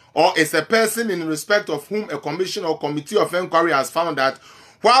 or is a person in respect of whom a commission or committee of inquiry has found that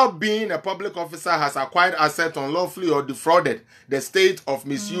while being a public officer has acquired assets unlawfully or defrauded the state of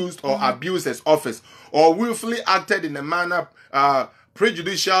misused or abused his office, or willfully acted in a manner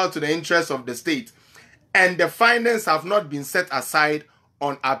prejudicial to the interests of the state, and the findings have not been set aside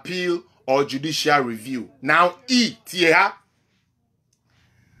on appeal or judicial review. Now, E, tia.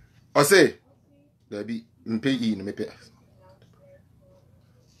 Or say, there be MPE no me pay.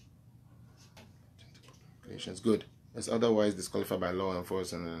 Good. As otherwise disqualified by law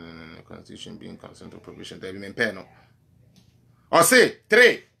enforcement and constitution being consent to provision. There be pay no. Or say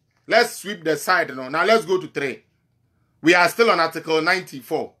 3. Let's sweep the side now. Now let's go to 3. We are still on Article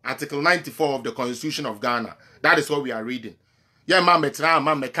 94. Article 94 of the Constitution of Ghana. That is what we are reading. Yeah, man,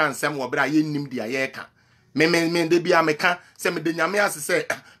 me can sem wo bra ye nim dia ye ka. Me de bia meka se me de nyame ase se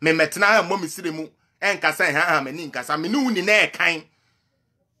me metena mo misire mu enka se ha me ni nkasa me nu ni na ekan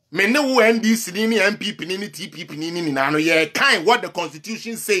me ne wo NDC ni MPP ni TPP ni na no ye kan what the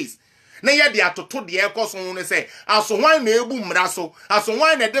constitution says na ye de atoto de ekoso no se aso hwan na ebu mra so aso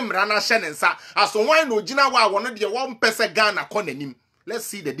hwan na de mra na hye ne nsa aso hwan na ogina wa wono de wo mpese Ghana ko nanim. Let's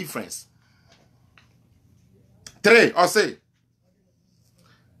see the difference. 3 or say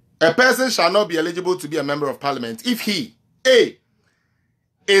a person shall not be eligible to be a member of parliament if he, A,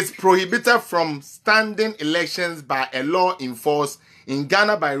 is prohibited from standing elections by a law in force in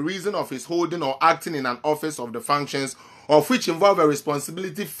Ghana by reason of his holding or acting in an office of the functions of which involve a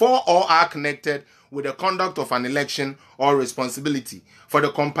responsibility for or are connected with the conduct of an election or responsibility for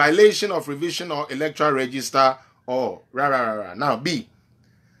the compilation of revision or electoral register or Now, B,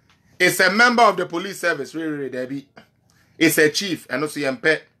 is a member of the police service, it's a chief, and also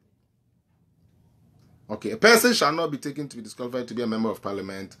MP. Okay, a person shall not be taken to be disqualified to be a member of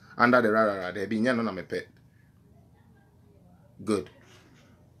parliament under the there be no me pet. Good.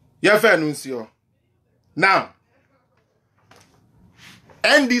 Yeah, fair nuncio. Now,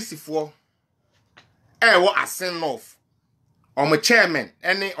 NDC for what a send off. My chairman,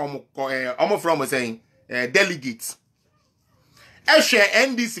 any from saying delegates. Share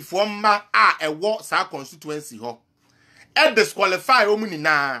NDC for ma a what sa constituency ho. Disqualify omuni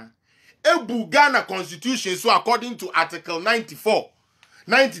na. Ebu Ghana Constitution, so according to Article 94,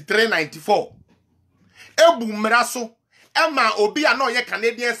 93, 94. Ebu Mraso, Emma Obi no ye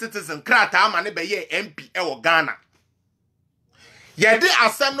Canadian citizen, Krata ama ne be ye MP ewo Ghana. Ye de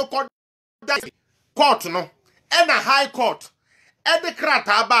asem no court no, and a high court. E de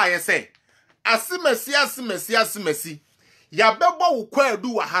Krata ba ye say, asimesi. Ya bebo wo kwa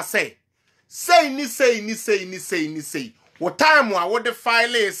edu wa ha say, say. What time what the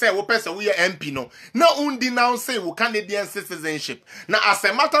file say what person we MP no. Na undi now say we Canadian citizenship. Now as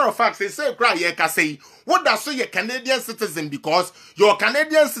a matter of fact, they say cry ye can say what does so your Canadian citizen because your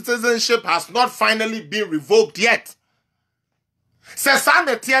Canadian citizenship has not finally been revoked yet. Say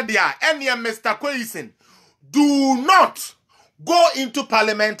sanity there any Mr. Kwesen, do not go into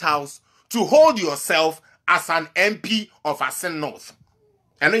Parliament House to hold yourself as an MP of Asen North.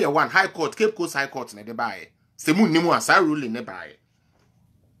 I know you one High Court, Cape Coast High Court ne de bae. Semu nimu asa ruling ne bae.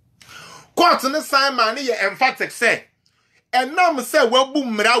 Court ne sign man ye emphatic say. Enam say webu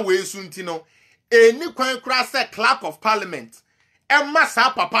mra we sunti no. Eni kwan kra say clerk of parliament. Emma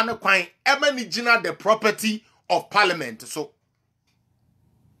sa papa ne kwan ema ni gina the property of parliament. So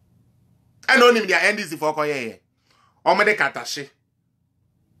I know him the NDC for koye. Omede katashe.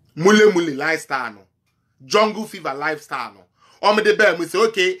 Mule lifestyle no. Jungle fever lifestyle no. Omede bear we say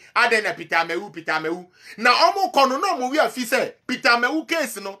okay, adena Peter Mewu. Now omo kono no mo we afi say Peter Mewu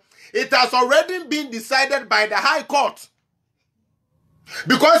case no. It has already been decided by the High Court.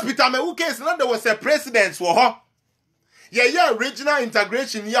 Because Peter Mewu case no there was a precedent for her. Yeah, regional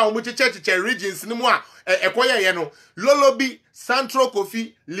integration ya omo church regions ni mo a ekoye ye no. Lolobi, Central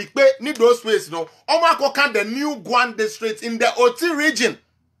Kofi, Likpe ni those ways no. Omo akoka the new Guan district in the Oti region.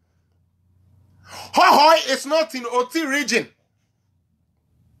 Hohoi is not in Oti region.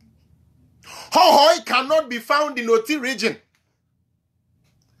 Hohoi cannot be found in Oti region.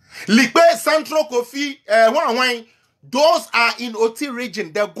 Likpe, Central Kofi, those are in Oti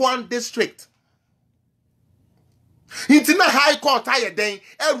region, the Guan district. Intina High Court then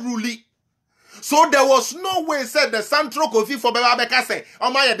a ruling. So there was no way said the Central Kofi for Bebabeka say,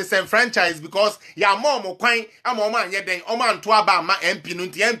 Oma the same franchise because ya mom or quine, I'm Oma yeden, Oma and Tuaba ma MP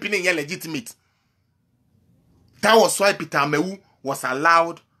nunti MP ye legitimate. That was why Peter Mewu was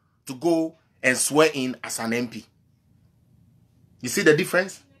allowed to go and swear in as an MP. You see the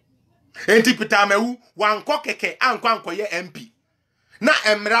difference? Enti Peter Mewu wan kokeke anko ye MP. Na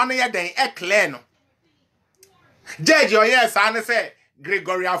emrano ye den e clear no. Judge your yes and say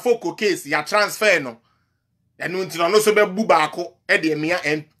Gregory Afoko case ya transfer no. Enu nti no so be bu baako e de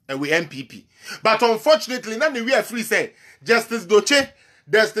emia we MPP. But unfortunately na we are free say Justice Doche,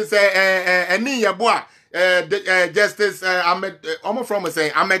 Justice Eni Yeboah, Justice Omo from say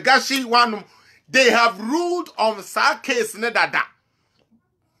Amegashi one, they have ruled on sa case ne dada.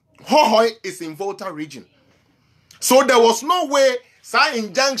 Hohoi is in Volta region. So there was no way sa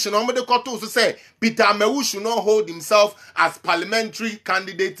injunction on the court to say Peter Mewu should not hold himself as parliamentary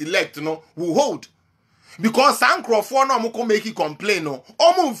candidate elect will hold. Because Sancrofor no mo make it complain no.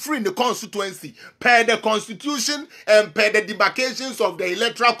 Omo free in the constituency per the constitution and per the demarcations of the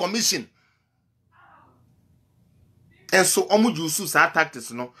electoral commission. And so omo jusu sa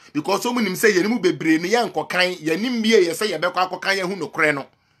tactics no because omo nim say yenimu bebre ne yankokan yenim bie ye say ye bekọ akokan ye hu no kre no.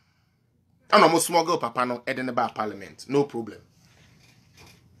 And almost smuggle papa no Edinburgh Parliament. No problem.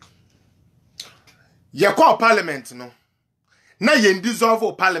 Ye call Parliament no. Na ye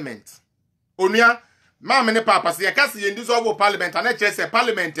dissolve Parliament. Onia ma me ne papa se ye ka se ye dissolve Parliament and che say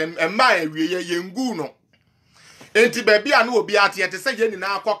Parliament and ma ewie ye ngu no. Enti baby a no obi ate ye te say ye ni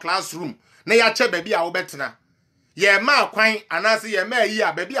na akọ classroom. Na ya che baby a wo betena. Ye ma kwan anase ye ma yi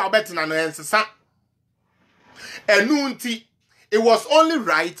a baby a wo betena no ensesa. Enu nti it was only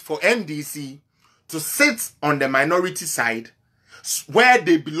right for NDC to sit on the minority side where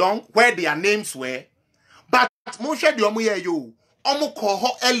they belong, where their names were. But Moshe di omu ye yo, omu koho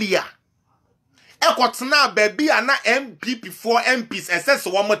earlier. Ekotena baby ana MP before MPs SS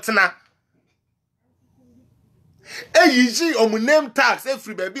womotena. Yiji omu name tax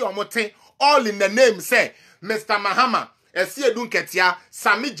every baby omote all in the name say Mr. Mahama, Esie Dunketia,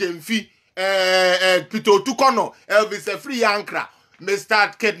 Sami Jemfi, Pito Tukono, Elvis Free Ankra,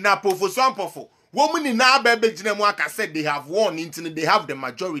 Mr. Kidnapo for Swampofo. Woman in our baby Jinemwaka said they have won into they have the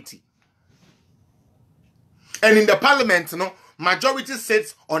majority. And in the parliament, no, majority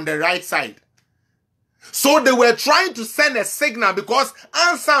sits on the right side. So they were trying to send a signal because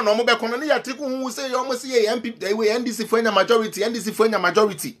answer no mobe kono ya tiku who say almost say MP they were NDC for a majority, NDC for a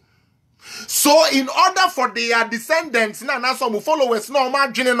majority. So in order for their descendants na some followers no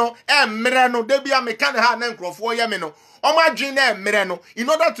margin no mere no they be a mechanic ha na nkrofo ye me no o margin na mere no in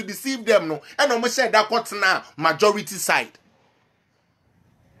order to deceive them no and almost said that got na majority side.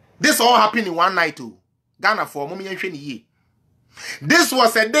 This all happened in one night too. Ghana for mo me hwe ni ye. This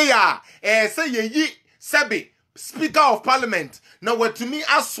was a day say ye Sebi Speaker of Parliament now were to me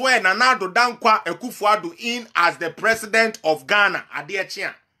I swear Nanado Dankwa Ekufuado in as the President of Ghana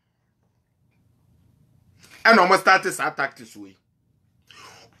Adiachia. And almost started attack this way.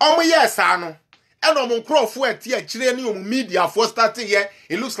 yes, I know. And on Crawford, here, media for starting here.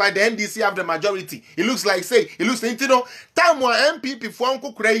 It looks like the NDC have the majority. It looks like, you know, time one MPP for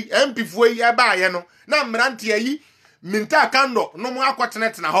Uncle Cray, MP for ye by, you know. Now, Mrantia, Minta Kando, no more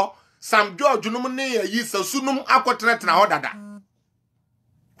aquatenet na ho. Sam George, no more near ye, so sunum aquatenet na ho dada.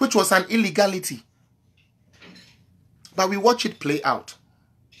 Which was an illegality. But we watch it play out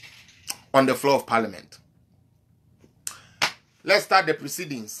on the floor of Parliament. Let's start the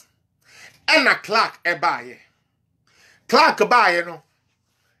proceedings. And a clerk ebaye. Clerk ebaye no.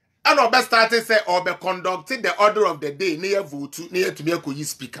 And our best started say or be conducted the order of the day near vote near to be a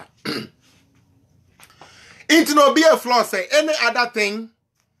speaker. Into no be a flaw say any other thing.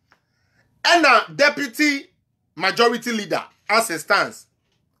 And a deputy majority leader as it stands.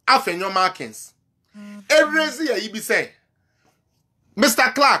 Afenyo Markins. Every year he be say,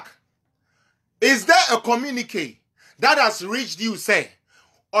 Mr. Clark, is there a communique that has reached you say?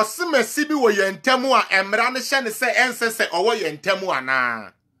 Or sime sibi wo yentemu a emra ne hye ne se ensese owo yentemu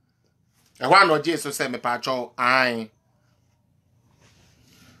ana e wa no Jesus say me pa cho ai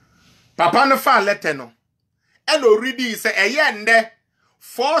papa no fa letter no e no ready say eye nde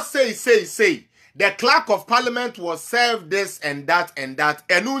for say the clerk of parliament was served this and that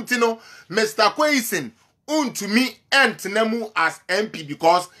enu ntino Mr. Kweisin untumi entnemu as MP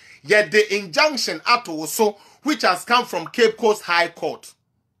because yet the injunction ato so which has come from Cape Coast High Court.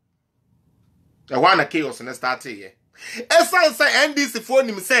 The one chaos and start here. Esan say NDC for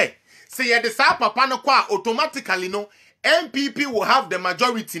him say ye the sa papa no kwa automatically no MPP will have the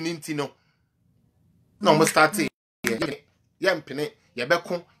majority ninti no. No mo start here. Yempene ye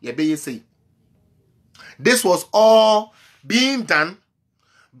beko ye be say. This was all being done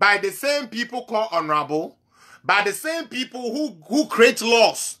by the same people called honorable, by the same people who create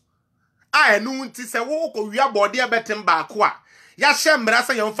laws. I know nti se wo ko wia body abetem ba ko a ya hye mra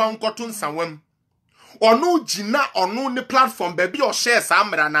se yemfa nkoto nsawam. Onu jina onu ne platform baby o share sa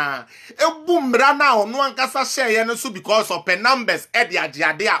mra na ebu mra na onu ankasa share ye no so because of the numbers e de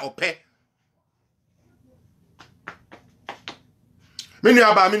agiade a ope. Menu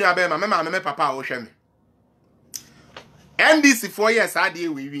aba ma me papa wo hwe me. NDC 4 years ade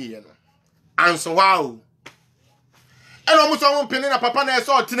we no. Anso wow. Eno mo so won pene na papa na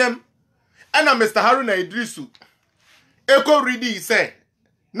eso otenem. Ena Mr. Haruna Idrisu. Eko ready say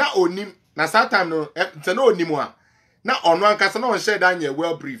na onim na that time no se na onim a na ono ankasa na on share dan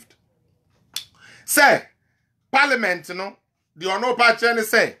well briefed. Say parliament no the ono pa che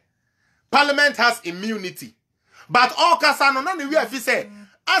say parliament has immunity. But all kasa no na we afi say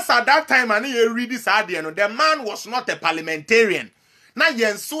as at that time and you read this idea no the man was not a parliamentarian. Na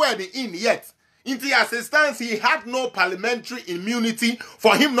yen swear in yet. In the assistance, he had no parliamentary immunity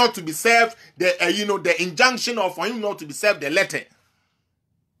for him not to be served the the injunction or for him not to be served the letter.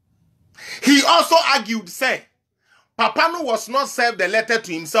 He also argued, say, Papano was not served the letter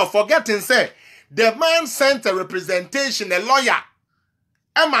to himself, forgetting, say, the man sent a representation, a lawyer,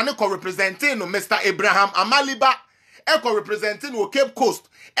 a man representing Mr. Abraham Amaliba, a representing Cape Coast,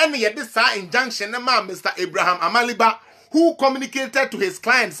 and yet this injunction, a man, Mr. Abraham Amaliba, who communicated to his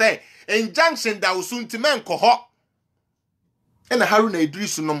client, say, injunction that was soon to men cohort. And Haruna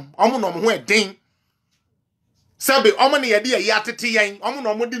Idrisu nom, omunom ho eden. Sabe omani yede yatete yen,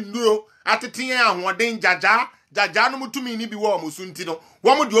 omunom de nduro atete yen ahoden jaja no mutumi ni bi wo omusunti no.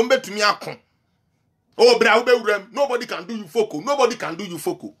 Wo mo de ombetumi akon. Oh bra wo bewuram, nobody can do you foko, nobody can do you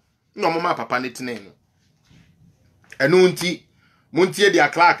foko. No mama papa ne tene no. Enu nti muntie dia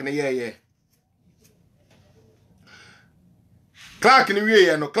clerk ne ye. Clerk ni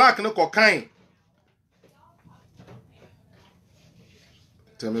wie no clerk no kokan.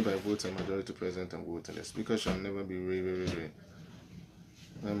 Tell me by vote and majority present and vote and the speaker shall never be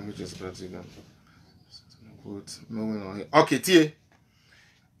which is president. Vote no one on here. Okay, tie.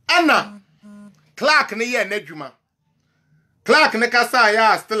 Anna clerk ni ye nedwuma. Clerk ne kasa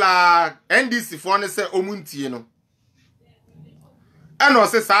ya still a NDC for ne say omuntie no. And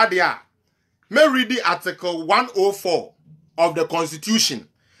say sadia. Me read the article 104 of the Constitution,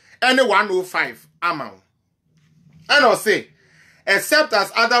 and 105 amount. And I'll say, except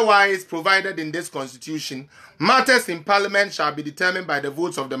as otherwise provided in this Constitution, matters in Parliament shall be determined by the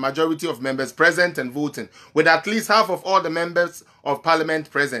votes of the majority of members present and voting, with at least half of all the members of Parliament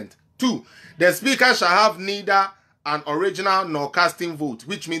present. 2. The Speaker shall have neither an original nor casting vote,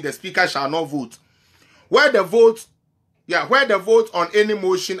 which means the Speaker shall not vote. Where the votes on any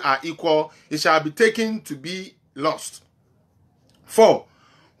motion are equal, it shall be taken to be lost. 4.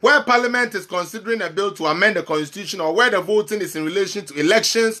 Where Parliament is considering a bill to amend the Constitution or where the voting is in relation to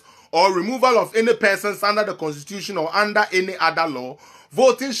elections or removal of any persons under the Constitution or under any other law,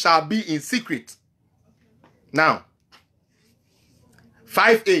 voting shall be in secret. Now,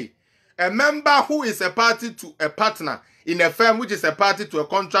 5A. A member who is a party to a partner in a firm which is a party to a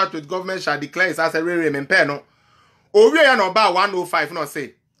contract with government shall declare his as a no. Owe no ba 105 no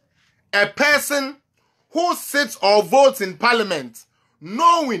say. A person who sits or votes in parliament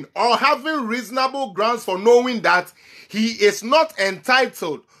knowing or having reasonable grounds for knowing that he is not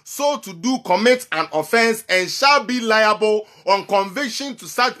entitled so to do commit an offense and shall be liable on conviction to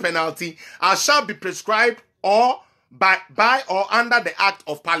such penalty as shall be prescribed or by or under the Act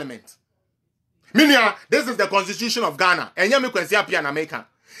of Parliament. Meaning, this is the Constitution of Ghana. And you can see up here in America.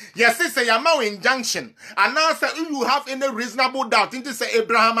 Yes, it's a Yamau injunction. And now, if you have any reasonable doubt, into say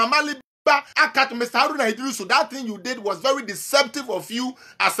Abraham Amali Akat Mr. Haruna Idrisu, that thing you did was very deceptive of you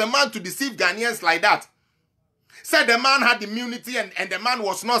as a man to deceive Ghanaians like that. Said the man had immunity and the man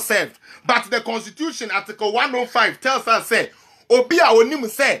was not served. But the Constitution, Article 105, tells us, say, Obia Onimu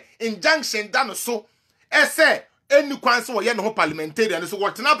say, injunction done so. Say, any council or no parliamentarian, so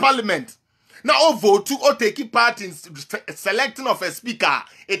what's not parliament? Now, vote to or take part in selecting of a speaker,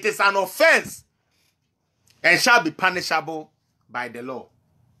 it is an offense and shall be punishable by the law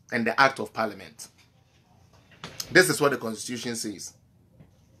and the Act of Parliament. This is what the Constitution says.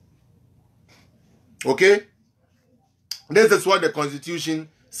 Okay? This is what the Constitution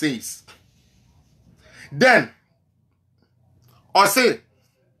says. Then, or say,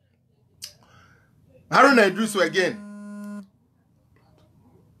 Haruna Idrisu again.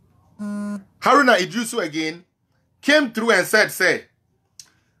 Haruna Idrisu again came through and said, say,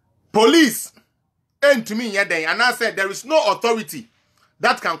 police, and to me, and I said, there is no authority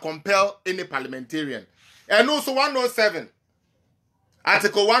that can compel any parliamentarian. And also 107,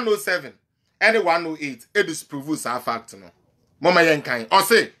 Article 107, and 108, it disproves our fact. No. Mama Yenkai. Or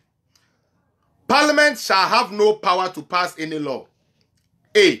say, Parliament shall have no power to pass any law.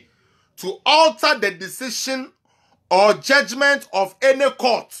 A. To alter the decision or judgment of any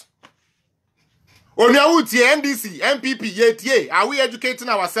court. NDC MPP, are we educating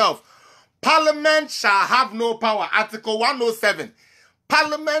ourselves? Parliament shall have no power. Article 107.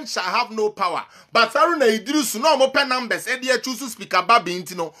 Parliament shall have no power. But Haruna Idrisu no open numbers. Edia choose speaker babi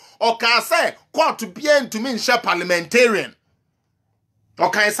intino. Or can say court to be to mean share parliamentarian. Or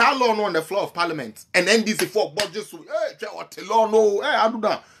can say law no on the floor of parliament. And NDC for budgets. Hey, what law no? Hey, I do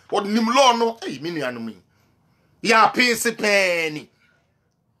that. What nim law no? Hey, minu anumi. Ya pay penny.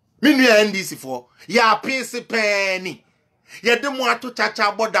 Minu NDC for. Ya pay penny. Ye demu ato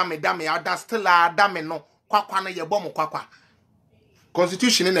chacha bodame ada still adame no. Kwakwa na ye bomo kwakwa.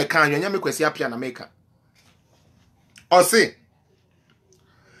 Constitution in a can, you make Felix Appiah na maker. Or say,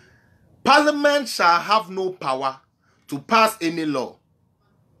 Parliament shall have no power to pass any law.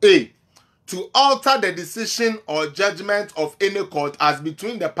 A. To alter the decision or judgment of any court as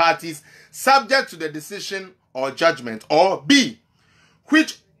between the parties subject to the decision or judgment. Or B.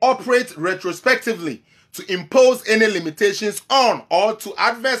 Which operates retrospectively to impose any limitations on or to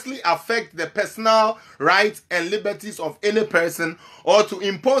adversely affect the personal rights and liberties of any person or to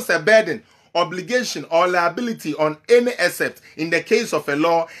impose a burden, obligation, or liability on any except in the case of a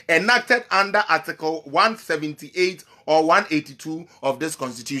law enacted under Article 178 or 182 of this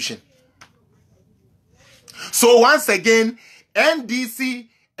Constitution. So once again, NDC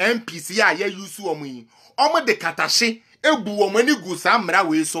MPs ya yusu omu omo de katashi ebu omani gusa mra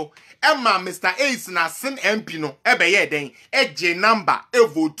we so Emma Mr. Ace na sin MP no ebe ye den eje number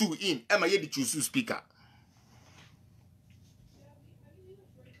vote 2 in Emma ye di choose speaker.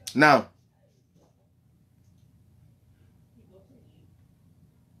 Now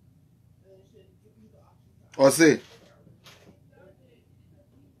or say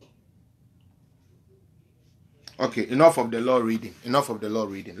okay, enough of the law reading.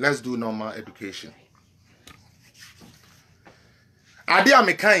 Let's do normal education. Ade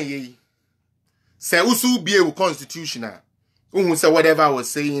amekan ye say usu be a constitutional. Who say whatever I was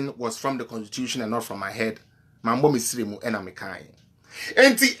saying was from the Constitution and not from my head. Mambo misirimu ena mekan.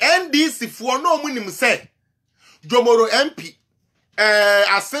 Enti NDC for no munim say Jomoro MP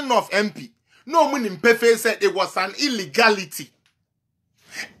Asen of MP no munim pefe said it was an illegality.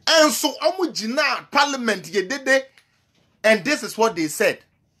 And so omujina parliament ye dede, and this is what they said.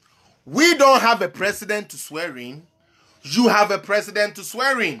 We don't have a president to swear in. You have a president to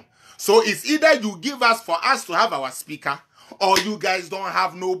swear in. So it's either you give us for us to have our speaker, or you guys don't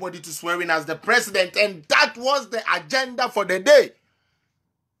have nobody to swear in as the president. And that was the agenda for the day.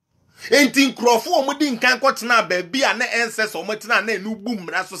 Enti nkrofo omudi nkan kwotena baby a na ancestors omotina na enu boom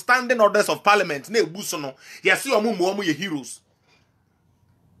so standing orders of parliament na ebuso no yesi omo ye heroes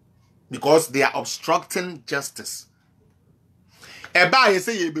because they are obstructing justice. Eba ye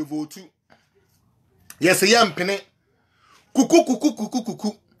say ye be vote. Yes ye mpene.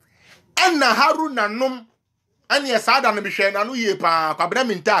 Kuku. Enna Haruna nom. Ani ye sada no behwe na no ye pa kwabra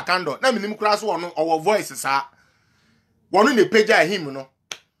minta kando. Na minim kura so ono owo voice sa. Wono ne pagya him no.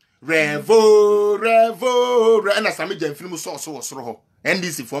 Revo. Enna same jamfilm source wo soro ho.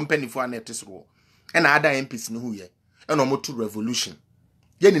 NDC for mpanifo anet soro. Enna other MPs no hu ye. Enna omoto revolution.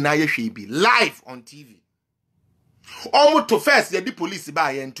 Ye ni na ye hwe bi live on TV. Omoto first ye di police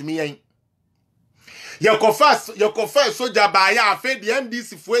ba ye ntumi yen. Ye ko first soldier ba ya afa di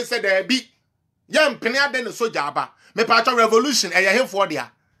NDC fo e se da bi. Ye mpene ade ne soldier ba. Me pa cha revolution e ye hemfo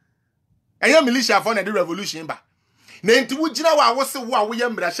dia. E ye militia for na di revolution ba. Na enti wo gina wa wo se wo a wo ye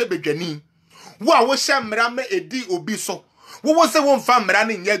mra hye bedwani. Wo a wo hye mra ma edi obi so. Wo se wo mfa mra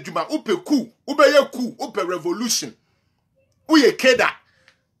ne nya adwuma. Upe ku, ube ye ku, upe revolution. Uye keda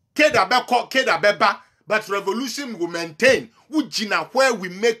beko, keda beba, but revolution will maintain. Ujina where we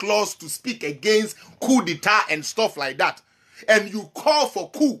make laws to speak against coup d'etat and stuff like that. And you call for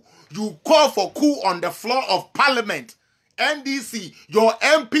coup. You call for coup on the floor of parliament. NDC, your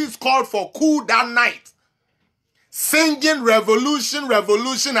MPs called for coup that night. Singing revolution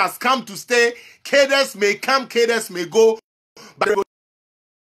has come to stay. Cadres may come, cadres may go. But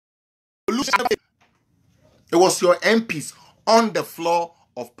revolution, it was your MPs on the floor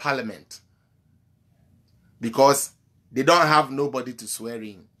of parliament. Because they don't have nobody to swear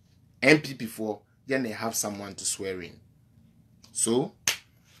in. MP before, then they have someone to swear in. So,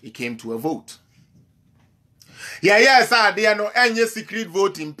 it came to a vote. Yeah, sir, there are no any secret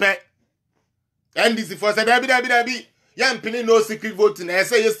voting. NDC for said, Debbie. Yeah, penny no secret voting. I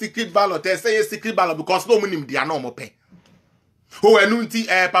say a secret ballot. I say a secret ballot because no money they are no more pay. Who enunti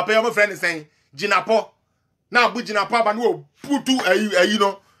papa my friend is saying, Jinapo. Now, but Jinapo, but no, putu, you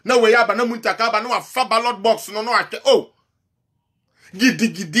know. No way up, no muntaka, but no a fa ballot box, no, oh. Giddy.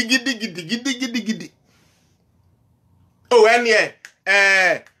 Oh, and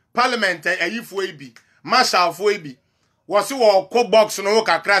yeah, parliament, you for be, marshal for be. Was you a co box no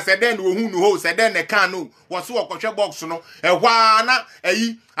kakra, said then who know, said then a canoe, was you a coach box no, a wana,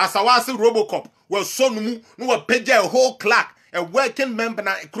 as a wasi Robocop, was so no a page a whole clerk, a working member,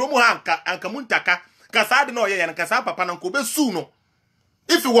 a chromohanka, and kamuntaka, Casada no, and Casapa Panancobe suno.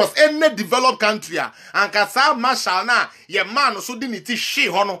 If it was any developed country, and Kasa Marshal na ye man so diniti she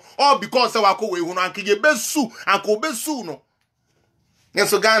hono, all because of Wako we and ye besu and ko besu no. Yes,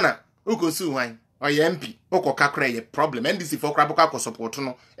 so Ghana, uko su wine, or ye MP, oko kakra ye problem, and this for Kraboka support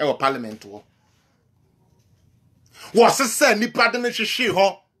no, our parliament war. Was a say ni pardon she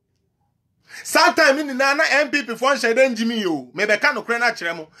ho. Sometime in Nana MP before she then Jimmy you, maybe can no crana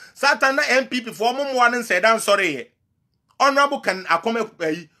tremo. Satana MP before mum one and said, I'm sorry. Honorable can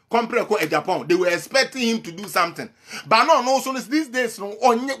compare Japan. They were expecting him to do something. But no, so these days, no,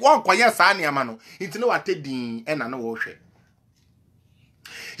 one quiet sanya mano. It's no what din and no worship.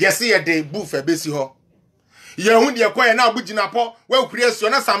 Yes, see a day booth a busy ho. You who the acquire now, Bujinapo, well,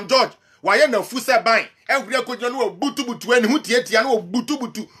 creation, some George. Why no fusa bang? Every could know butu and hutiano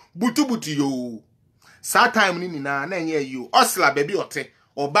butu yo. Satime in na you, Osla baby or te,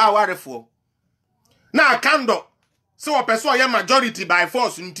 or bow for. Now, candle. So a person ya majority by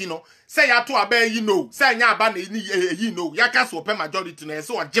force ntino say ya to abe you know say nya aba na you know ya ka so pe majority na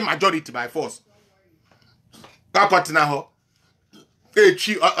so a majority by force kakot na ho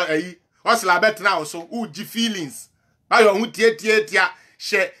echi osla bet na so uji feelings ayo hu tie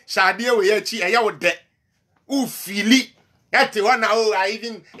she shade we echi eya wo de u feeli ete one oh I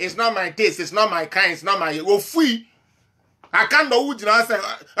even it's not my taste, it's not my kind, it's not my wo free. I can't do it.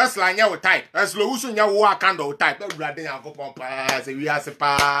 That's like your type. That's low. So you I can't do type. That's rather than go pump. Say we are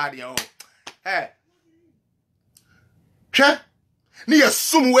separate. Yo, hey, che. Ni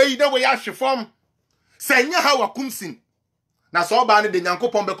assume way the way I should form. Say nya how akumsin. Na so ba ni de nyanko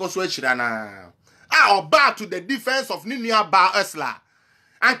pombe ko so achira na. Ah, back to the defense of Ninia Ba Osla.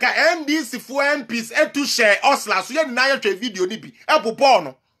 Anka NDC for MPs to share Osla. So you na your video ni bi. Epo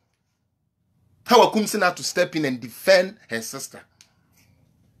no. How Akumsin had to step in and defend her sister.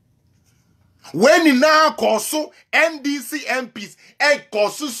 When in now so NDC MPs,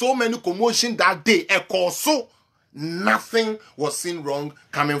 so many commotion that day, so nothing was seen wrong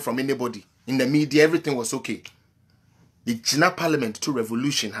coming from anybody. In the media, everything was okay. The China Parliament to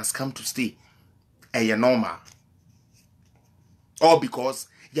revolution has come to stay. And you're normal. All because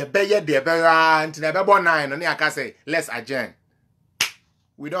you better and never nine and I can say, let's adjourn.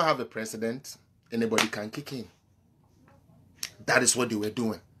 We don't have a president. Anybody can kick in. That is what they were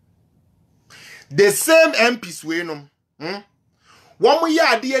doing. The same MPs we know. One more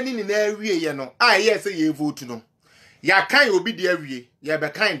year, dear in area, you know. I yes, you vote no. ya kan obi de awie ya be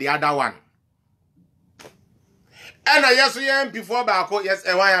kan the other one ena yeso ye MP4 baako yes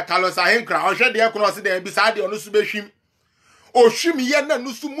e wan ya Carlos Ahenkra o hwe de ekono se de bi sa de ono su behwim o hwim ye na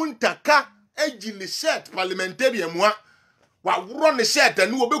no su muntaka agi ni shirt parliamentarian mu a wa woro ne shirt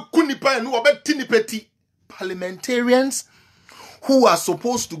anu obeku nipa anu obeti nipeti. Parliamentarians who are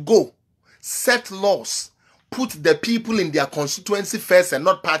supposed to go set laws, put the people in their constituency first and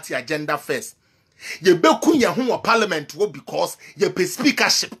not party agenda first. Ye beku ye ho parliament wo because ye pe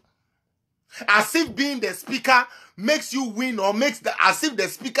speakership. As if being the speaker makes you win or as if the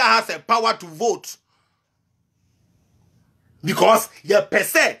speaker has a power to vote. Because ye per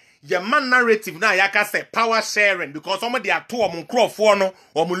se, ye man narrative na yaka say power sharing because some of the are two crofo no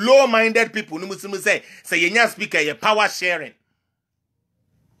or low-minded people no muslim say ye nya speaker ye power sharing.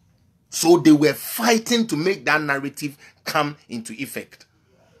 So they were fighting to make that narrative come into effect.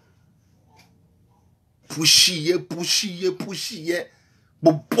 Pushy ye.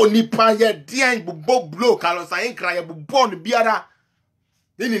 Boni pa ye dian bo blow Carlos Ahenkra ye bo no biara.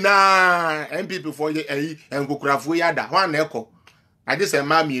 Ni na MP before ye enkokrafo yada wan na eko. I just say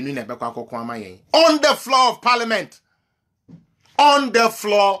ma mienu na bekwa akoko ama yen. On the floor of parliament. On the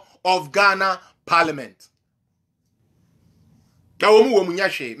floor of Ghana parliament.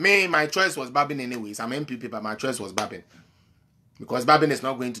 Me, my choice was Babin anyways. I'm MPP, but my choice was Babin. Because Babin is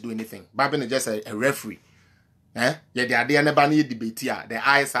not going to do anything. Babin is just a referee. Yeah, the idea never need debate here. The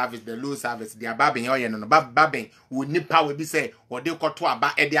high service, the low service, they are Babin. Oh, yeah, no, Babin would need power be say, what they call to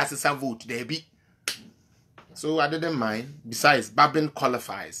about Eddie assistant vote. They be. So I didn't mind. Besides, Babin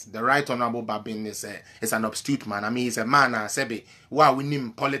qualifies. The Right Honorable Babin is an astute man. I mean, he's a man. I say, wow, we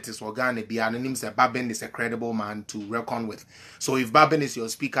need politics for Ghana. Be anonym. Say Babin is a credible man to reckon with. So if Babin is your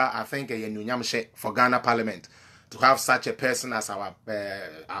speaker, I think for Ghana Parliament to have such a person as our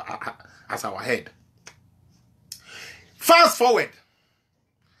head. Fast forward.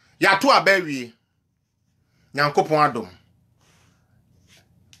 Yatu abewi. Nyankopon adom.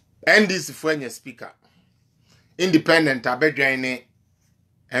 NDC for speaker. Independent abedwane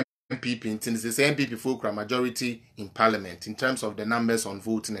MPP in the MPP folk majority in parliament in terms of the numbers on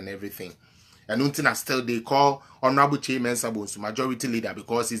voting and everything. And until still they call Honorable Chairman Sabonsu majority leader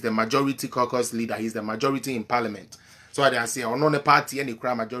because he's the majority caucus leader, he's the majority in parliament. So they say on the party and the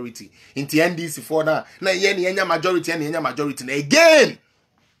crowd majority. In the NDC for now, na majority and majority.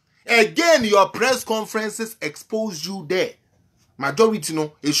 Again, your press conferences expose you there. Majority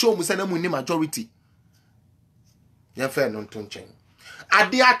no, it show me say na majority. Yen fe no ntonchen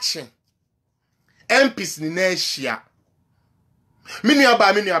ade ache MPs ni na ahia mini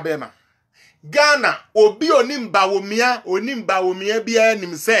aba ma Ghana obi onim bawomia bia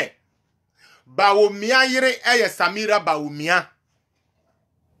nim se bawomia yire eye Samira bawomia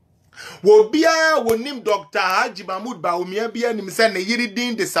wo bia wonim Dr. Haji Mahmoud bawomia bia nim se na yiri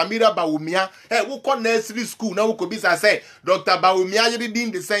din de Samira bawomia wo ko nursery school na wo ko bisa se Dr. bawomia yiri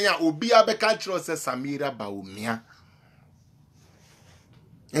din de senya obi abeka chiro se Samira bawomia.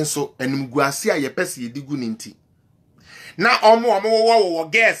 And so enumguase a yepese yedigu ninti na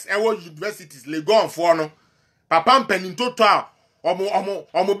omo guess universities legon for no papa mpanin total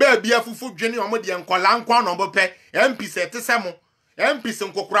omo ba bia fufu dwene omo de enkola nkwa no bope MP setesemo MP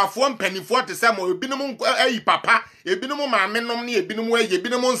nkokrafo mpanifo tesemo ebinom ayi papa ebinom maamenom ne ebinom ayi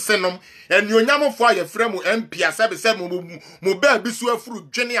ebinom nsenom enuonyamfo a yefrem MP asebese mo ba bisu afuru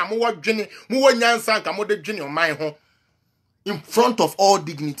dwene amowo dwene mo wo nyansa nka mo de dwene oman ho. In front of all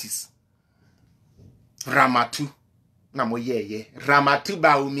dignities. Ramatu. Na mo ye. Ramatu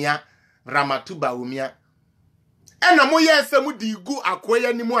baumia. Ena mo ye se mu di gu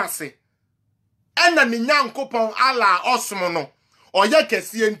akoya ni mu ase. Ena ni nyankopon ala osmo no. Oye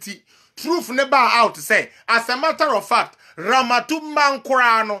kese enti. Truth ne ba out say. As a matter of fact, Ramatu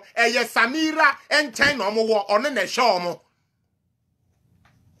mankora no eye Samira enchen no mo wo one na hye omo.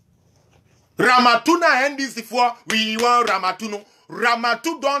 Ramatu na NDC for we want Ramatu no.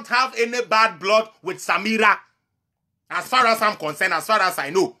 Ramatu don't have any bad blood with Samira. As far as I'm concerned, as far as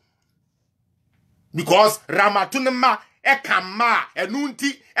I know. Because Ramatu ma ekama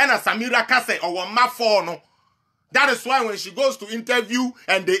enunti ena Samira kase or ma for no. That is why when she goes to interview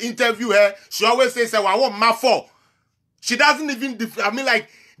and they interview her, she always says, I want ma for. She doesn't even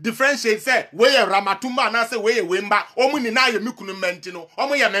differentiate say where Ramatu ma na say where wemba omu ni na ye mikunu mentino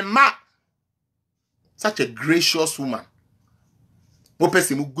omu ye memma. Such a gracious woman.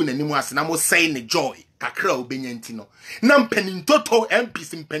 Opesi mugu na nimu ase na mo say ne joy kakra obenyanti no. Na mpenintoto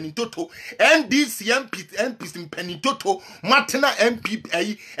MPs mpenintoto NDC MPs mpenintoto matena MP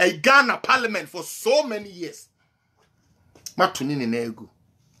a Ghana parliament for so many years. Matuni ne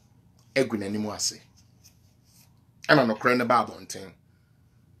egu na nimu ase. And on the current Bible thing.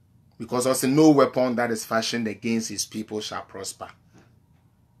 Because also no weapon that is fashioned against his people shall prosper.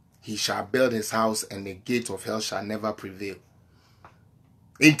 He shall build his house, and the gate of hell shall never prevail.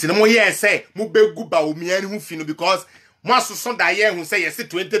 Inti no ye say mo begu ba omian hu fi no because mo asoso da ye hu say yes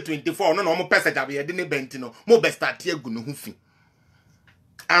 2024 no mo pese jabe ye de ne benti no mo be start egu no hu fi.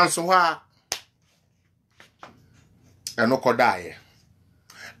 Anso ha eno koda ye.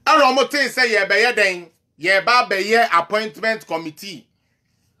 Aro mo tin say ye be ye den ye ba be ye appointment committee.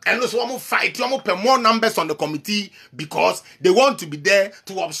 And also we fight, we put more numbers on the committee because they want to be there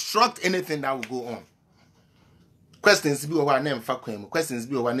to obstruct anything that will go on. Questions be over name fakwem. Questions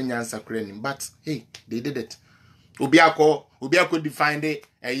be over name answer creating. But hey, they did it. Obiako defined it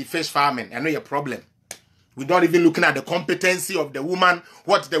a fish farming. I know your problem. We're not even looking at the competency of the woman,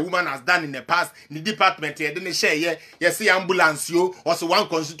 what the woman has done in the past. The department here didn't share you see ambulance you also one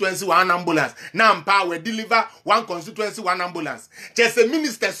constituency, one ambulance. Now we deliver one constituency, one ambulance. Just a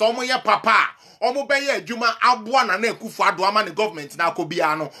minister, some ya papa. Omo beye juma abua na na kufu adoama the government na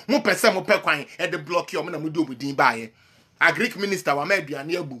kobiano. Mo pese mo pe kwan e de block you mo na mo do mudin bae. A Greek minister wa ma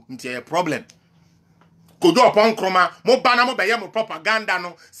aduane abu nti a problem. Kodo upon kroma mo bana mo beye mo propaganda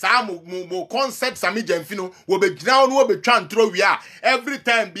no sa mo concepts ami jamfino wo be gina no wo be twa ntro wi a every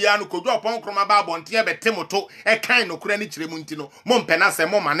time bia no kodo upon kroma ba bonte e be temoto e kan no kura ni kire mu ntino mo mpena se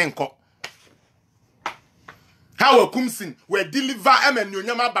mo mane nko. How a kumsin we deliver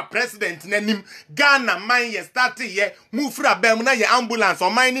emenyonyama ba president nanim Ghana man ye start ye move fra bem na ye ambulance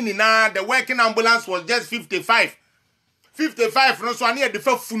or mine ni na the working ambulance was just 55 no so ane e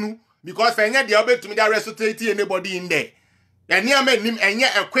defa funu because enye de obetum dey resuscitate anybody in there ene amanim enye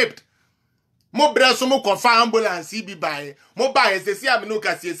equipped mo bre so mo kofa ambulance bi bai mo bai sesi amino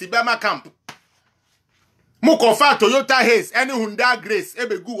kasiesi be ma camp mo kofa Toyota Haze any Hyundai Grace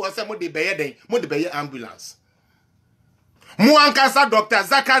ebegu wo se mo de beye den mo de beye ambulance. Mu ankasa Dr.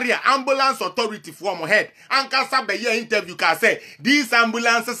 Zakaria, ambulance authority for my head. Ankasa be your interview can say these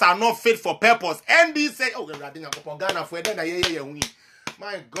ambulances are not fit for purpose. NDC oh Ghana for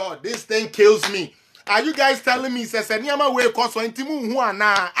my God, this thing kills me. Are you guys telling me says anyama way cause for intimu hu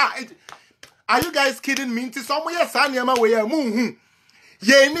ana? Are you guys kidding me? Inti some yes anyama way mu hu.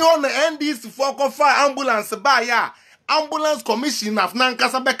 Ye ni on the NDC for kofa ambulance ba ya. Ambulance commission of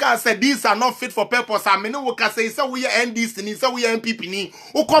Nankasabeka said these are not fit for purpose. I mean, we can say we are NDC, ni we are MPP ni.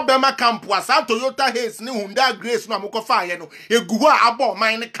 Uko Bema Campus, Toyota Haze, ni Hyundai Grace, no Mukofa, no. Egua abo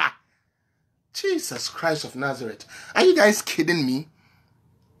mine car. Jesus Christ of Nazareth, are you guys kidding me?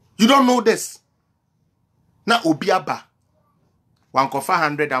 You don't know this. Na Obiaba,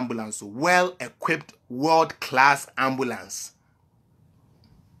 100 ambulance, well equipped, world class ambulance.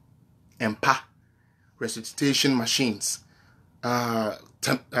 Empa. Resuscitation machines,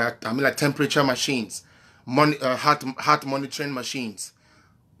 temperature machines, heart monitoring machines,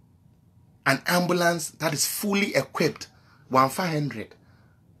 an ambulance that is fully equipped, 1,500.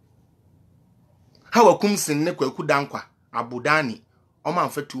 How a kumsin ne kweku dankwa abudani oman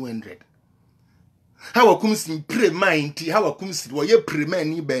for 200. How a kumsin pre-minty, how a kumsin wa ye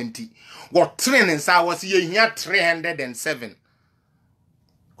pre-mani benti. What training sa was ye here 307.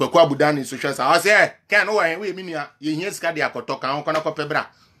 Kwa budani social sa ase ken no we minia ye hia sika de akotoka an kona kopebra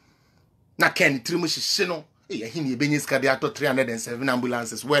na ken trimu hihye no ye hini ebenye sika de ato 307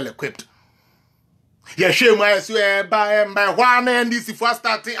 ambulances well equipped ye hwemu ayeso e ba hwa na NDC for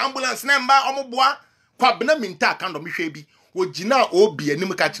starting ambulance number omoboa kwa bena minta kan do mehwe bi ogina obi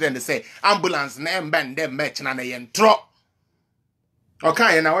anim ka kire ne say ambulance na emba ndem match na ye ntro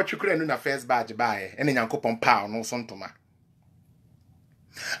okay na watwekura nu na first badge bae ene nyankopon pa no so ntoma.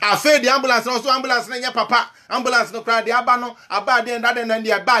 I fed the ambulance, also ambulance, and papa, ambulance, no cry, the abano, about the end, and the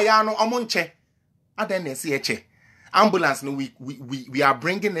abayano, omonche. And then they see a che. Ambulance, no, we are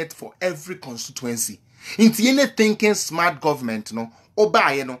bringing it for every constituency. Into any thinking smart government, no,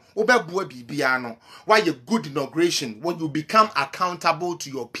 obayano, obabua bibiano. Why a good inauguration when you become accountable to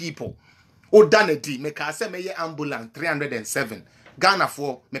your people. O danedi, make a seme ambulance 307. Ghana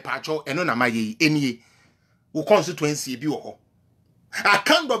for me pacho, and no maye, any, who constituency be or. I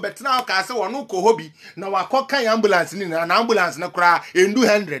can't go bet now because I want to hobby. Now I call ambulance in an ambulance na cry and do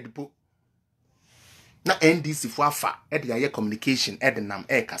 100 po. Na NDC for afa the communication nam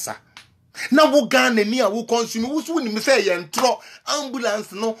kasa. Now we Ghana near will consume who's winning me say and throw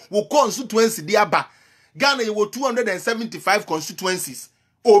ambulance no will constituency diaba. Ghana you 275 constituencies.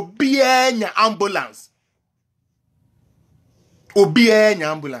 Obienya ambulance.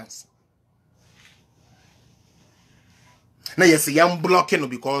 Obienya ambulance. Now yes, I'm blocking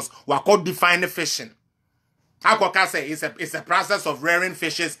because we are called define fishing. Aquaca say it's a process of rearing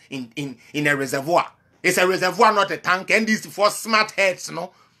fishes in a reservoir. It's a reservoir, not a tank. NDC for smart heads,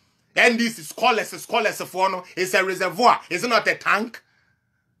 no. NDC scholars for no. It's a reservoir. It's not a tank.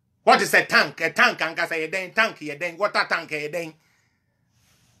 What is a tank? A tank, and say a tank, ye dang. Water tank, ye dang.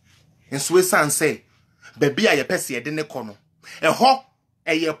 In Switzerland say, baby, I pesi a dene kono. A ho,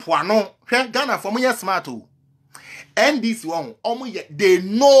 a ye poano. Ghana for me smart too. NDC one, they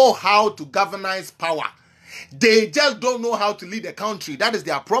know how to governize power. They just don't know how to lead the country. That is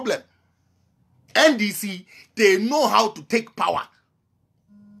their problem. NDC, they know how to take power.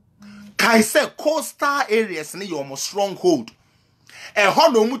 Kaise coastal areas ni your most stronghold.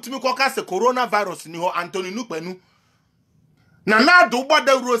 No mutumi koka se coronavirus ni ho Anthony Nupenu. Na do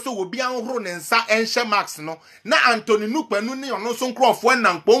bada rose wo bia nhoro ne nsa enhye max no. Na Anthony Nupenu ni ono so nkrofo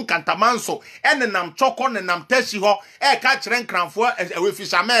nam pon kantamanso nam choko ne nam tashi ho ka kire nkranfo we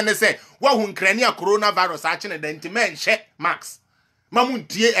fisherman ne se wa hu nkrani a coronavirus a kine dentimen hye max.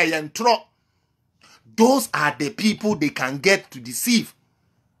 Mamuntie eyentro. Those are the people they can get to deceive.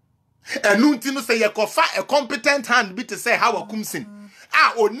 And nunti no say yekofa a competent hand bit to say how a kumsin.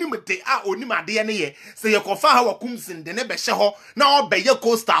 Onimade ne ye say yekofa how a kumsin de ne be hye ho na obeye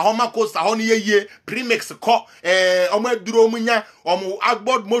coaster homa coaster ho ne ye premix ko omaduro munya omo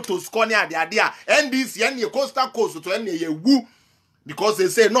outboard motors ko ne ade a NDC and ye coaster coast to ne ye wu because they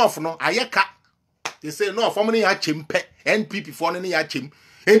say no for no ayeka. They say no for me ya chempe NPP for ne ya chem.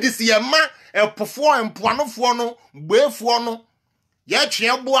 NDC ma pofo empoanofo no gbeefo no ye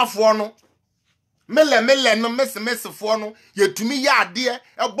tweaboafo no mele no mesefo no yetumi ya ade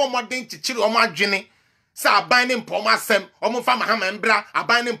ebomoden chichiri omo adwene sa aban ne mpom asem omo fa mahama mbra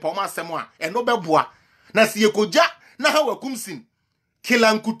aban ne mpom asem a eno beboa na se yekoja na ha wakumsin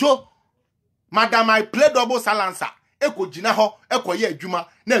kilankuto madam I play double silencer ekogina ho ekoye adwuma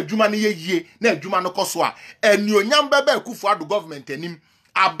na adwuma ne ye yie na adwuma no koso a enionyam bebe akufu ado government anim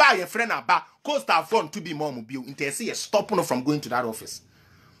aba your friend aba coastal front to be more mobile interse ye stop no from going to that office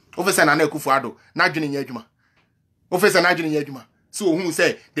na na akufu ado na adwene nya adwuma officer na adwene nya adwuma so ohun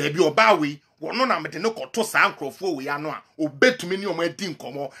say there be oba we wono na mede no koto sa ankrofo we ano a obetumi ni omo adi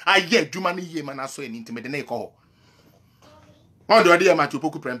nkomo aye adwuma no yie ma na so eni ntimede na iko ho on do ade ma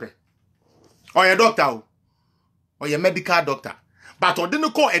chopoku prempe oye doctor or your medical doctor. But or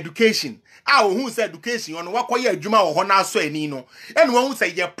didn't call education. Who say education on what call adwuma or na so any no. Anyone who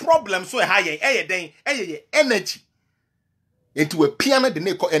say your problem so high energy. Into a piano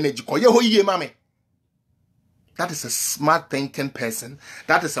the call energy call your whole mame. That is a smart thinking person.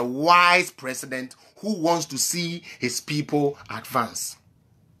 That is a wise president who wants to see his people advance.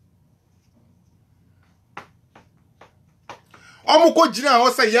 Omuko jina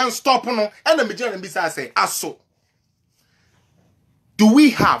o say yan stop no and the major and bisa say aso. Do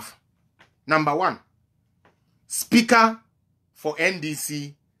we have, number one, speaker for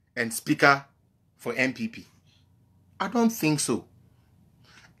NDC and speaker for MPP? I don't think so.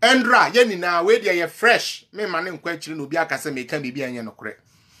 Endra, yeni na we dey fresh. Me mane nkwa chiri no bi akase me kan bibi anye no kore.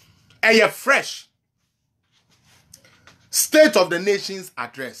 Eye fresh. State of the Nation's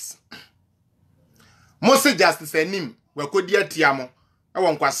address. Mose Justice enim we kodi atiamo. E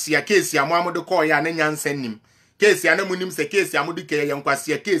won kwasia case ya mo amode call ya na nyansa nim. Case ya na munim se case ya mudi ke ya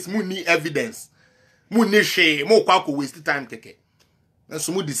nkwase case mu ni evidence mu ni hwe mu kwa ko waste time keke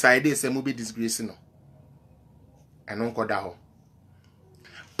nso mu decide say mu be disgrace no eno nkoda ho.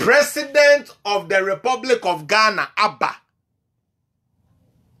 President of the Republic of Ghana Abba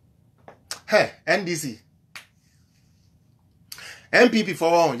NDC MPP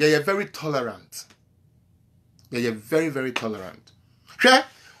for one you're very tolerant. You're very, very tolerant.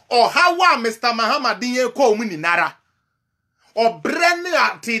 Or how Mr. Mahama dinye ko muni nara. Or brene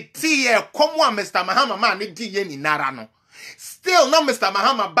atiti come Mr. Mahama man ni diye ni nara no. Still not Mr.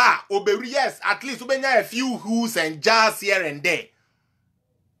 Mahama ba oberi yes at least ubenya a few who's and jars here and there.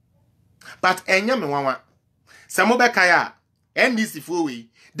 But enya me wawa. Samobe kaya NDC fowe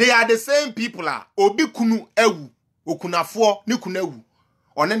they are the same people obi kunu ewu okunafo ni kunu ewu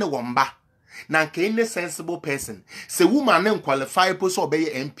onene womba. Na nke sensible person say woman nem qualify so obey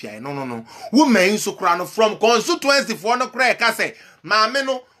MPI no woman so kra no from constituency for no kra ka say maame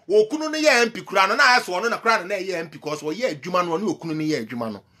no okunu no ye MP kra no na aso no na kra no na ye MP because wo ye adwuma no no okunu no ye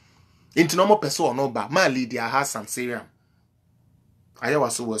adwuma no enti no mo person no ba ma lead their house and seriam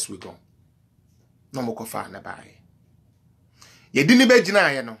ayewa so was we go no mo kofa na bae ye dini be gina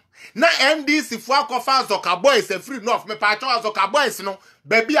aye no na NDC fu akofa zoka boys e free north me pa cho zoka boys no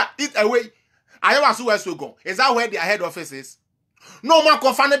baby it away. I was where we go. Is that where their head office is? No man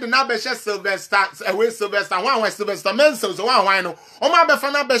confine the Nabesha Sylvester away Sylvester one Sylvester Mensa so one no. O ma be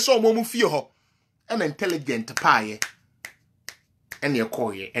fana be show mo mu fie ho. An intelligent pie. And your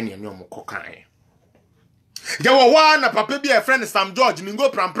call ye and your normal cocaine. There were one papa be a friend Sam George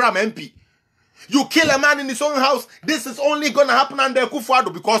Ningo Pram MP. You kill a man in his own house. This is only gonna happen under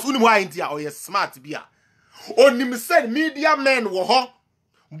Kufuado because Uniwa India or you're smart beer. Only me said media men were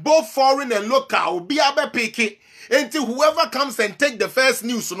both foreign and local be a picky until whoever comes and take the first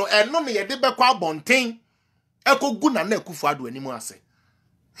news no and no me a debe kwa bonting. Eko guna ne Kufuado anymore say.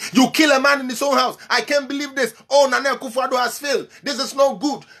 You kill a man in his own house. I can't believe this. Oh, Nana Akufo-Addo has failed. This is not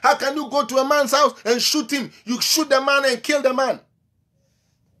good. How can you go to a man's house and shoot him? You shoot the man and kill the man.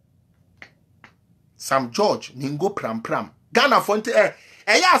 Sam George, Ningo Pram. Ghana Fonte,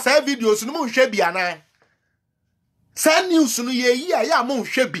 ya say videos no mo hwe ana. Say news no ye ya mo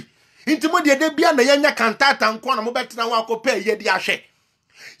hwe bi. Intimo de bia na yanya kantata nko na mo betena wa akopɛ ye de ahwe.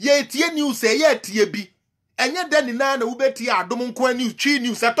 Ye tie news ye tie bi. Enye deni na ubeti adom nko news chi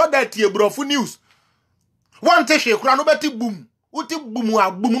news eto da tie brofu news one te hwe kura no beti boom uti boom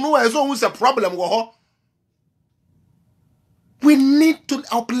abum no ezo hu se problem wo ho. We need to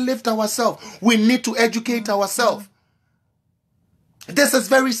uplift ourselves. We need to educate ourselves. This is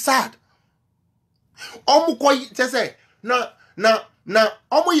very sad. Omuko say na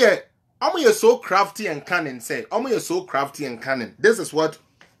omu so crafty and cunning say omu so crafty and cunning. This is what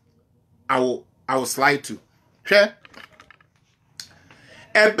I will slide to. Sure.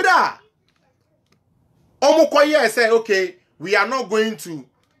 Ebra Omukoye say okay, we are not going to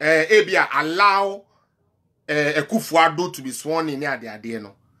allow Akufo-Addo to be sworn in there the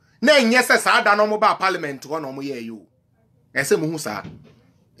no. Na nyese sa da no mo ba parliament one no mo ye you. Ese mo hu sa.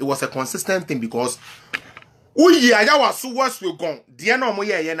 It was a consistent thing because uyi aya waso was we gone. De no mo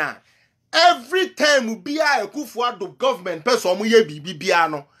ye na. Every time we be Akufo-Addo government person mo ye bibi bia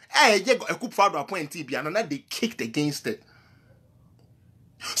no. Akufo-Addo appointee bia no na they kicked against it.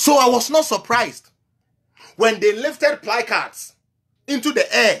 So I was not surprised when they lifted placards into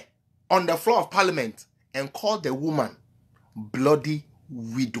the air on the floor of parliament and called the woman bloody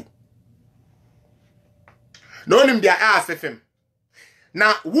widow. No him their ass of him.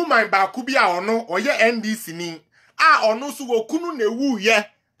 Now woman ba kubia ono or ye NDC ni ono su wo kunu ne wu ye.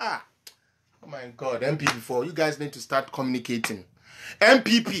 Oh my God, MPP4, you guys need to start communicating.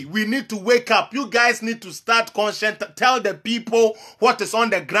 MPP, we need to wake up. You guys need to start conscious. Tell the people what is on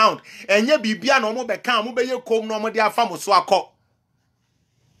the ground. And ye bibia no mo beka mo be ye kom no mo dia fa mo so akọ.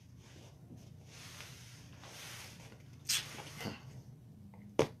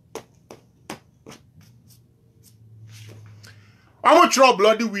 Amo tro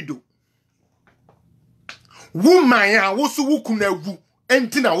bloody widow. Woman ya wo so wuku na wu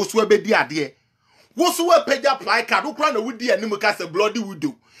enti na wo so abedi ade. Wosu we peja placard ukra na wudi anim ka se bloody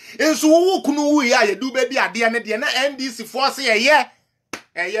widow. Enso wo kunu wu ya ye du be di ade ne de na NDC force ye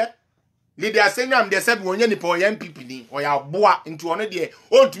leader senyam de said wonye ni po MPP ni o ya boa nti one de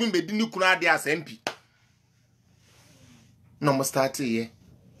ontumi be di ni kunu ade as MP. No mo start here.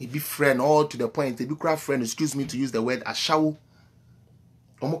 E be friend all to the point. E be craft friend, excuse me to use the word ashawo.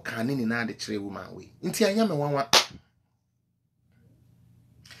 Omo kan ni na de kire woman we. Nti anya me wanwa.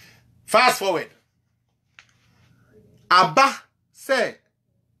 Fast forward. Abba say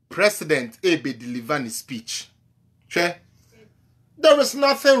President Ebe delivered his speech. Sure. There is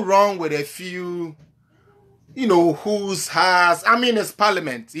nothing wrong with a few, whose has. I mean, it's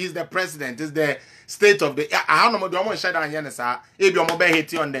parliament. He's the president. It's the state of the. I don't know. I'm going to shut down here. Ebe omobe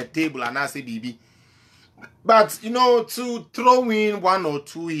hit on the table and I say BB. But to throw in one or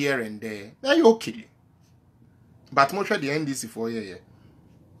two here and there, are you okay? But much of the NDC for you.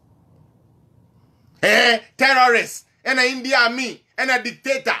 Terrorists. And an India army, and a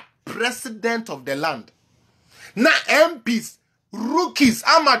dictator, president of the land. Now MPs, rookies,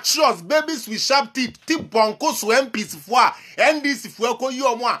 amateurs, babies with sharp teeth, tip bonko so MPs for NDC for ko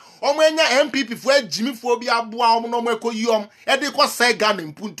yom wa. Omenya MPP for Jimmy phobia boa no mo ko yom. E de ko say Ghana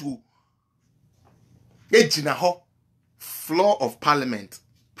mpuntu. Ejina ho. Floor of parliament,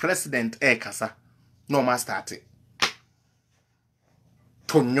 president kasa. No ma start.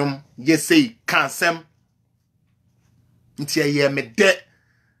 Tonyom yesei kansem. Ntia ye me de.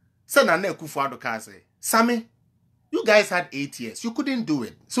 Say na Akufo-Addo ka say, Sammy, you guys had 8 years. You couldn't do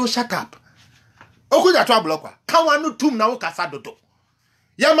it. So shut up. Okuja to blokwa. Kan wanu tum na wo kasa dodo.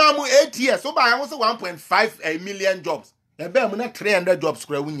 Ya mamu 8 years. So ba ya 1.5 million jobs. Ya be mu na 300 jobs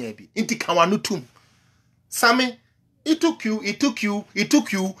kura wunya bi. Inti kan wanu tum. Sammy, it took you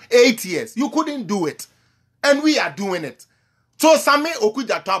 8 years. You couldn't do it. And we are doing it. So Sammy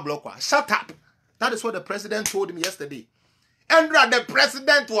Okuja to blokwa. Shut up. That is what the president told him yesterday. And the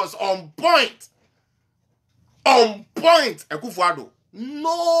president was on point. On point. Akufo-Addo.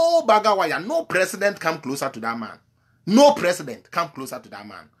 No bagawaya. No president come closer to that man. No president come closer to that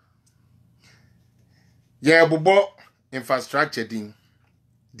man. Yeah, bobo infrastructure din.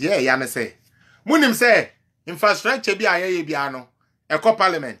 Dear Yana say. Munim say infrastructure be a biano. Eco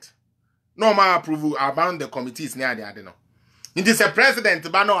parliament. No ma approval about the committees near the adeno. It is a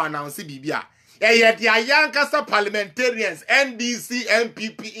president bano announce BBA. Yet ya young casta parliamentarians, NDC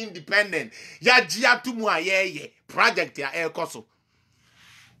MPP independent. Ya jia tumu ye project ya air koso.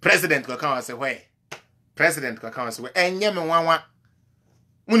 President ko kan say where? President ko kan say where? Enye me wanwa.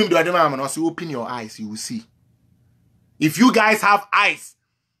 Munim do adema man also open your eyes, you will see. If you guys have eyes,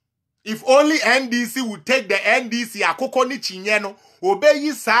 if only NDC would take the NDC akoko ni chinye no,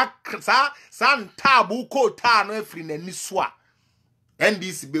 obeyi sa ntabu ko ta no efri na niswa.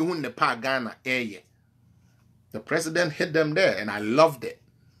 NDC behun ne pa Ghana eye. The president hit them there and I loved it.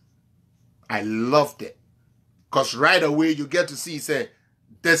 I loved it. Because right away you get to see, say,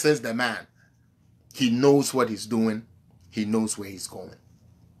 this is the man. He knows what he's doing. He knows where he's going.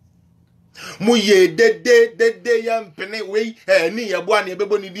 Muye de yam pene we ni yabwa ni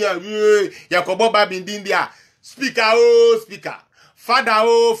bebo ni dia yakobo ba bindin dia speaker oh speaker father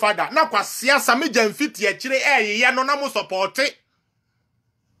oh father na kwa siasa me jamfiti e kire ye no na mo support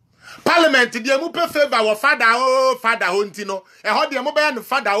parliament dia mu pe favor wo father oh father ho ntino e ho dia mo be no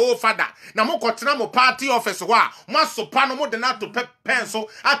father oh father na mo kotena mo party office ho a mo asopa no mo de na to pen so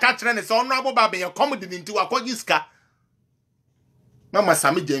aka kire ne se honorable ba be ye come de nti wakogi ska Mama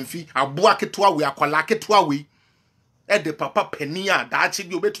Sami Jenfi, abua ketua we akwala ketua we. The papa penny a dachi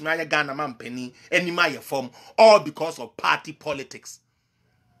bi obetumi aya Ghana man penny any my form, all because of party politics.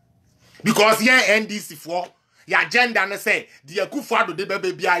 Because yeah NDC for your agenda na say the Akufo-Addo de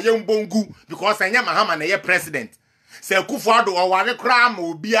bebe a yembongu because anya mahama na ye president. Say Akufo-Addo o ware kra ma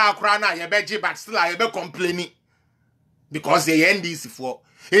obi a kra na ye beje but still ye be complaining. Because the NDC for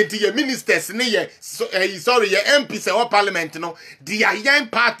enti ye ministers ne ye sorry ye MPs or parliament no the young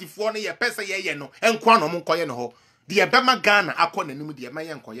party for ne ye pesa ye no enkwa no mo nkoye no ho the bema Ghana akọ nanum the ma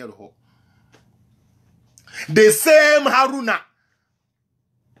ye nkoye ro ho the same Haruna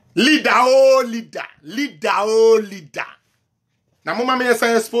leader na mo ma me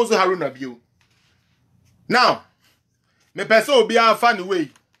say expose Haruna bio now me pesa obi a fa ni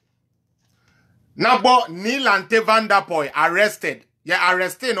way Nabo Nilante Van Der Poel arrested. Yeah,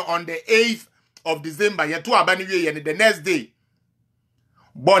 arrested on the 8th of December. Yeah, to abani the next day.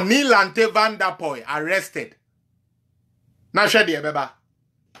 But Nilante Van Der Poel arrested. Now shadi beba.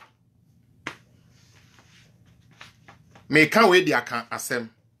 Me can't wait the account asem.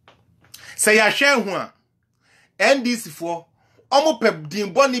 Say ya share one. NDC for omo pep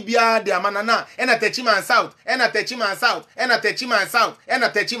din boni bia de amanana. Ena techiman south. Ena techiman south. Ena techiman south. Ena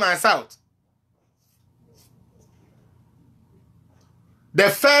techiman south. The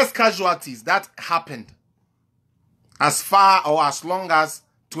first casualties that happened as far or as long as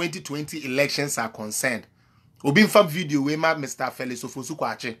 2020 elections are concerned. Obi mfa video we ma Mr. Felix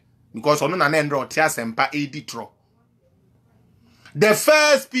Appiah because ono na ndro tia sempa editro. The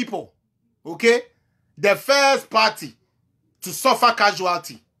first people, okay? The first party to suffer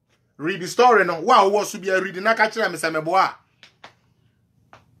casualty. Read the story no. Wow, was to be a reading na ka kire me semeboa.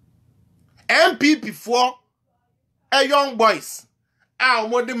 MPP for a young boys.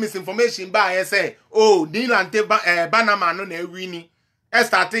 More the misinformation by say, oh, Nilante Banama no ne wini.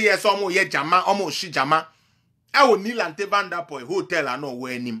 Start yes, almost ye jama, almost she jama. I will Nilante Van Der Poel hotel I know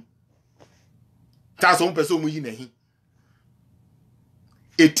where him. That's one person we in he.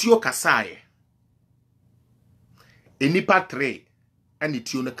 Etio Kasai. Enipa tray and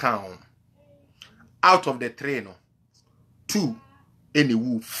etio ne count. Out of the tray no. 2 any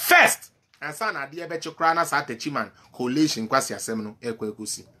woo. First. And son a dear bet your crana sat a chiman, collation quasi a seminal,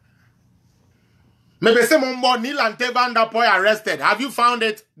 equacusi. Maybe some on board Nilante Van Der Poel arrested. Have you found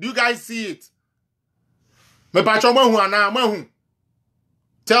it? Do you guys see it? Me pacho mo hu.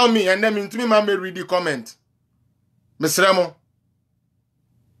 Tell me and then to me man may read the comment. Miss Remo.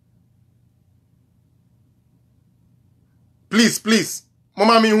 Please.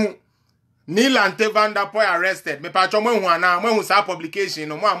 Mama mi hu. Nilante Van Der Poel arrested. Me pacho mo hu ana, mo hu sa publication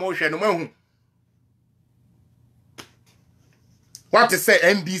no mo hwe no mo hu. What is say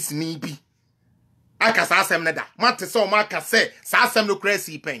NDC ni bi? Aka sa asem ne da. What is so ma ka say sa asem no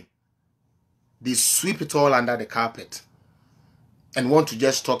crazy pen. They sweep it all under the carpet and want to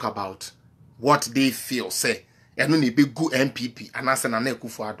just talk about what they feel say. Eno ni be good MPP and asa na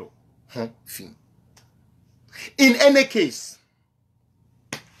Akufo-Addo. Fin. In any case,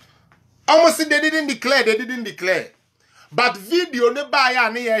 almost they didn't declare. But video ne ba ya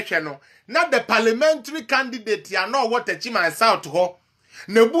ne ye hwe no. Not the parliamentary candidate ya no what a chima south ho.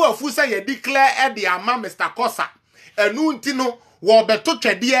 Nebu afusa ye declare e de ama Mr. Kosa. Enu nti no wo beto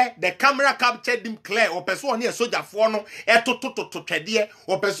twede the camera captured him clear o person ne soldier for no etototo twede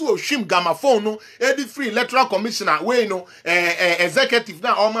o person o hwim gamma phone no edi free electoral commissioner we no executive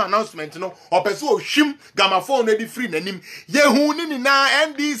na all announcement no o person o hwim gamma phone edi free nanim yehu ni na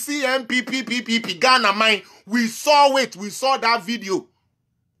NDC MPs Ghana mine we saw that video.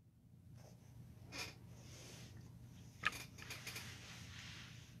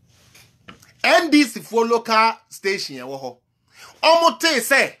 NDC for local station ye wo ho omote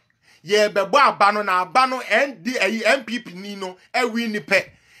say ye bebo abano na abano MPP ni no ewi ni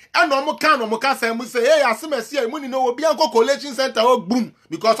pe eno omo ka say mu say hey asemasi e mu ni no obi anko collation center o boom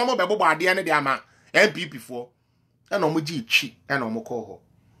because omo bebo bo ade ne de ama MPP for eno omo gi twi eno omo ko ho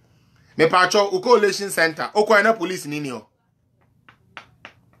me pa cho o collation center o ko na police ni ho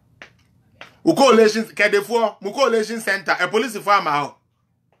o collation kedefo mu collation center e police for ama ho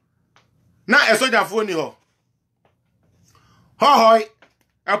na a soldier for ni ho hoy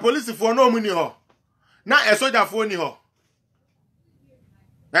a police for no money ho na a soldier for ni ho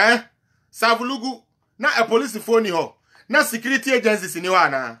savulugu na a police for ni ho na security agencies ni ho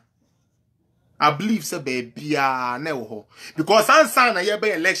na I believe say baby na ho because answer na ye be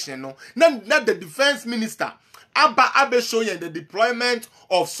election no na the defense minister Abe showing the deployment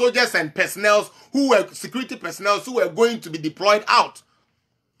of soldiers and personnel who were security personnel who were going to be deployed out.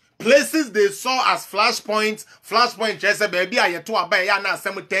 Places they saw as flashpoints, just baby ayeto abai ya na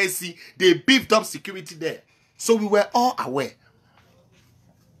asem they beefed up security there. So we were all aware.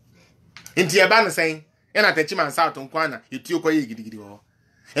 Inti eba na saying, ena techiman south nkwana, yuti okoye gidigidi ho.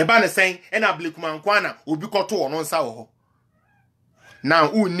 Eba na saying, ena blikuma nkwana, ubi koto ono nsa ho. Now,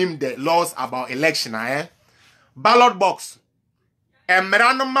 who named the laws about election, Ballot box.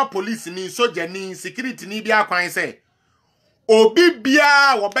 Emranoma police ni soldier ni security ni bia kwan say. Obi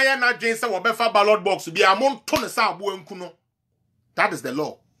bia wo be na dwen say wo be fa ballot box bia mo to ne sa abo anku no. That is the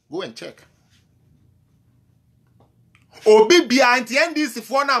law. Go and check. Obi bia anti NDC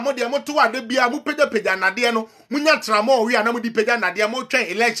for na mo de mo to ade bia mo pega nade no munya tramo wi na mo di pega nade mo twen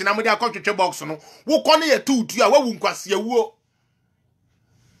election na mo de akotwetwe box no. Wo ko ne ye tutu a wawu nkwase awuo.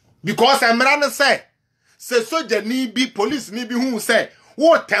 Because emra no say soldier ni bi police ni bi hu say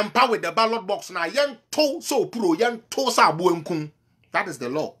wo temper with the ballot box na yen to so pro yen to sa abo ankum. That is the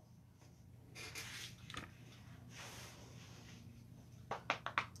law.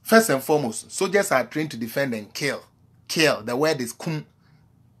 First and foremost, soldiers are trained to defend and kill. Kill. The word is kum.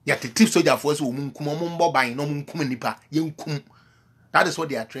 Yet the tip soldier for us who mumbo by no kum nipa yen kum. That is what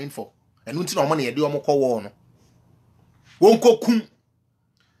they are trained for. And until no money do amoko war no. Wonko kum.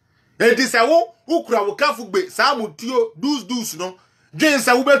 It is a who kura wukafu be samutio dus no. James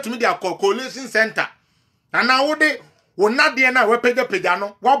a ube to me their coalition center. And now would they will not be na wepega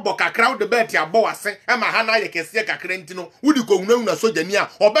pegano, what boka crowd the bet ya boa say, Emma Hana Yakesia Crentino, would you go no soldier near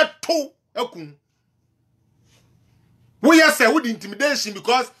or bet two ekun. We are say with intimidation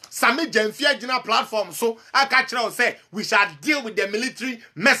because Sami Jenfia Jina platform, so I catch now say we shall deal with the military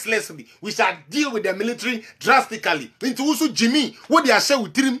mercilessly, we shall deal with the military drastically. Into Usu Jimmy, what they are share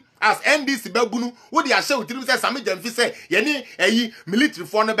with him. As NDC Belgunu, what they are showing to him says, Sami Jenfi say, Yenny, military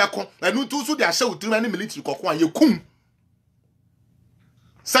for Nebecon, and no two so they are showing to any military cocoa, you cum.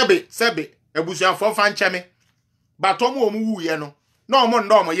 Sabe, a bushel for fan chame. But Tomu Yeno, no more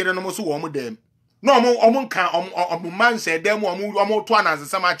normal, yet no more so warm them. No more omun man said them or more twan as a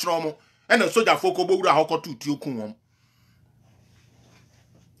summer tromo, and a soldier for Koboga Hoko to cum.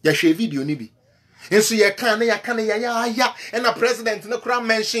 Yashe video nibi. And so ya and a president no crown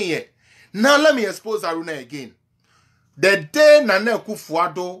mention yet. Now let me expose Aruna again. The day Nana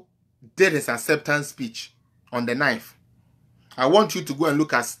Akufo-Addo did his acceptance speech on the 9th, I want you to go and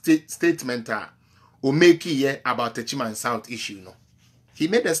look at statement Omeki about the Techiman South issue. No, he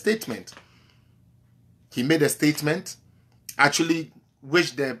made a statement. Actually,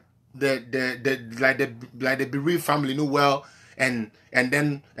 which the bereaved family know well. And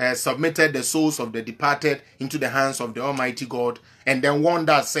then submitted the souls of the departed into the hands of the Almighty God, and then one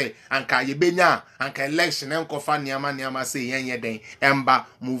that say, "Anka yebenya, anka election, anka fa niama say yenye den emba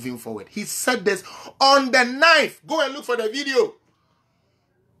moving forward." He said this on the 9th. Go and look for the video.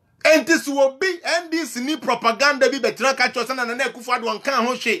 And this will be NDC ni propaganda bi betra ka cho na na Akufo-Addo nkan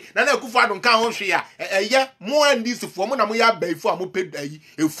ho hwe na Akufo-Addo nkan ho hwe ya mo NDC fo mo na mo ya baifo a mo pedayi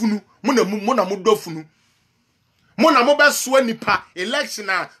efunu mo na mo dofunu. Mona mo be so nipa election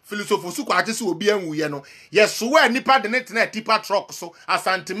na philosopher su kwate se obi anwuye no ye so nipa de net na tipa truck so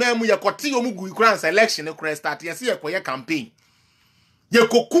asantema mu ye kote omu gu kran election e kran start ye se ye koye campaign ye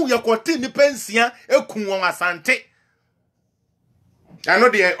koku ye kote nipa nsia ekun won asante ano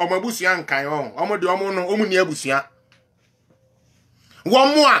de omabusua nkan won omo de omo no omu ni abusua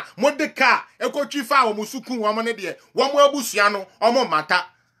One more, Modeka, Eco Chifa, or Musuku, woman, dear, one more Busiano, or more Mata,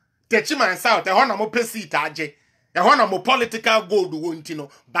 Techima and South, a honor pesita, J, a honor political gold,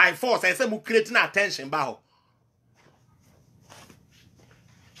 Wuntino, by force, I say, creating attention, Baho.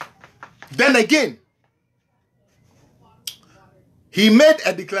 Then again, he made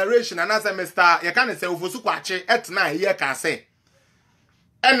a declaration, and as a Mr. You can't say, Ufusukwache, et na, ye can say.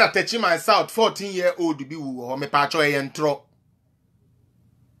 And not touching myself, 14-year-old be or me pacho entro.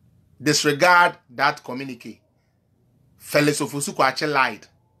 Disregard that communique. Felix Appiah lied.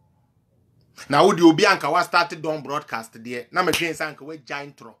 Now would you be anka was started on broadcast there? Now me train sanka we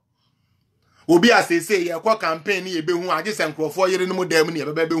giant tro. Obi as they say ye kwa campaign ye be hu age senko 4 year no dem ne ye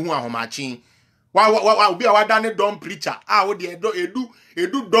be hu ahomachin. Wa obi a wadane don preacher. Ah wo de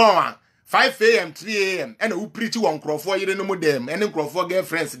edu don 5 a.m. 3 a.m. and who preach one crofo yere no dem and crofo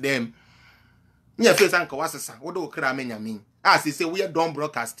girlfriends them. Near face anka wasesa. What do kra me nyame? As they say we are done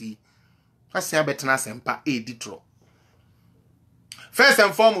broadcasting. I say betena sempa editro. First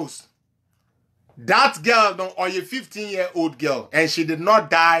and foremost, that girl don't or a 15-year-old girl and she did not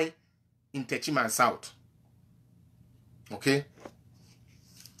die in Techiman South. Okay?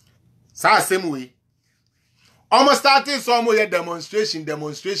 So same way. Almost started somewhere demonstration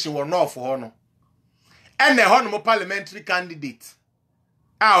were not for honor. And the honorable parliamentary candidate.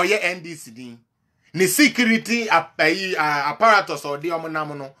 Ah, yeah, NDC din. Ni security apparatus or the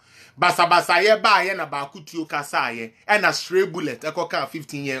omonamono. Basa ye ba ye na ba kutuo kasa ye. And a stray bullet, a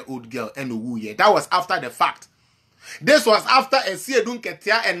 15-year-old girl and woo ye. That was after the fact. This was after Esiedun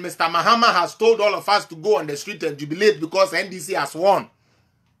Ketia and Mr. Mahama has told all of us to go on the street and jubilate because NDC has won.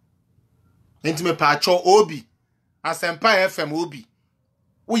 Intime pacho Obi. Asempa FM Obi.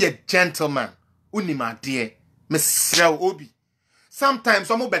 We a gentleman. Unima dear. Mr. Obi. Sometimes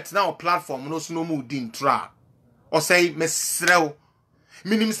some bet now platform no mu din tra. Or say Mr.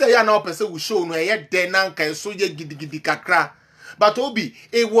 Minim say ya na person will show no ye den nanka so ye gidi kakra. But Obi,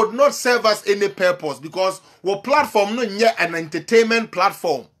 it would not serve us any purpose because our platform no nye an entertainment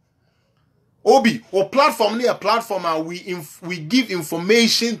platform. Obi, our platform near platform and we give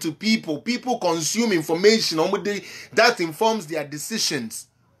information to people. People consume information that informs their decisions.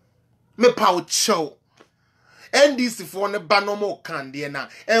 Me pow chow. NDC for ne banomo can na.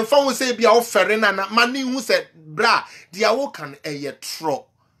 And from we say be offering na money who said bra dia wo can a tro.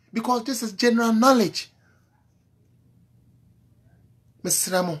 Because this is general knowledge.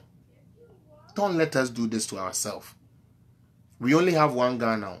 Mr. Ramo, don't let us do this to ourselves. We only have one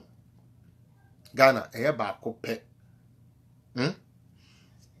Ghana now. Ghana, ba kope.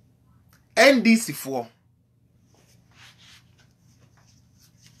 NDC for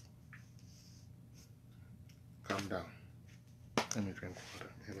calm down. Let me drink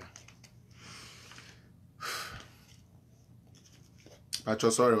water. But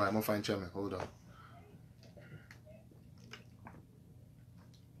you're sorry, I'm fine, chairman. Hold on.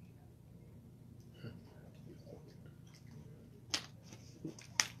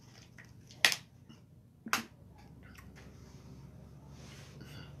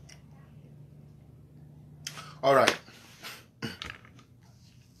 All right.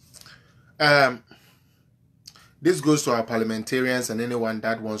 This goes to our parliamentarians and anyone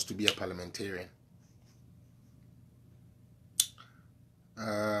that wants to be a parliamentarian.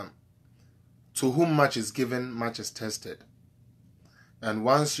 To whom much is given, much is tested. And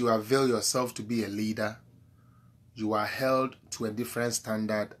once you avail yourself to be a leader, you are held to a different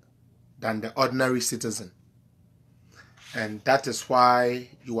standard than the ordinary citizen. And that is why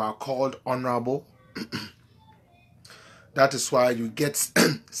you are called honorable. That is why you get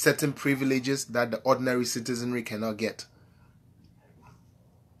certain privileges that the ordinary citizenry cannot get.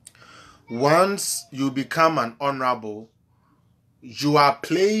 Once you become an honorable, you are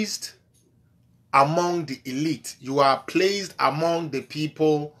placed among the elite. You are placed among the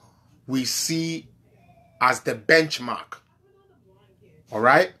people we see as the benchmark. All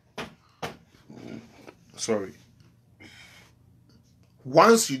right? Sorry.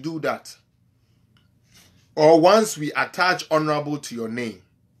 Once you do that, or once we attach honorable to your name,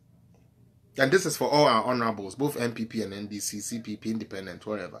 and this is for all our honorables, both MPP and NDC, CPP, independent,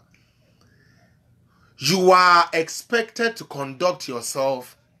 whatever, you are expected to conduct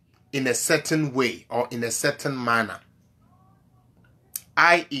yourself in a certain way or in a certain manner.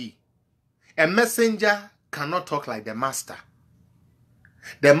 I.e., a messenger cannot talk like the master.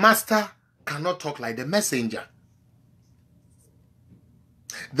 The master cannot talk like the messenger.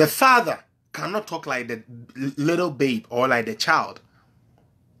 The father cannot talk like the little babe or like the child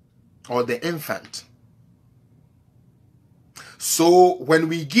or the infant. So when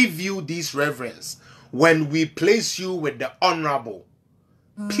we give you this reverence, when we place you with the honorable,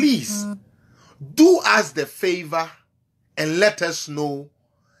 please do us the favor and let us know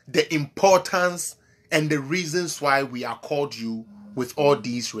the importance and the reasons why we are called you with all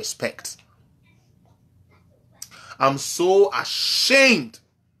these respect. I'm so ashamed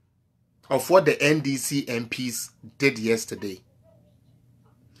of what the NDC MPs did yesterday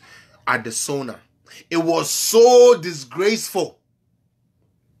at the SONA. It was so disgraceful.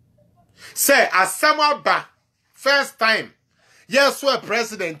 Say, as Samaba, first time, yes, we're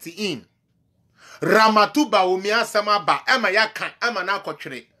president in Ramatuba Umia Samaba, Emma Yakan, Emma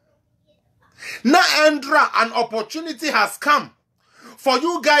Nakotre. Na Andra, an opportunity has come for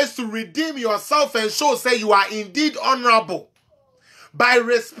you guys to redeem yourself and show, say, you are indeed honorable by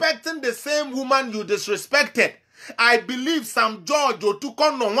respecting the same woman you disrespected. I believe some George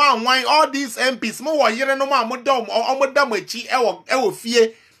Otukon no one all these MPs mo wa yere no ma modom omodam achi ewo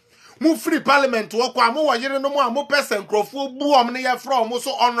fie mu free parliament wo kwa mo wa yere no mo person crofo bu om ne ye from mo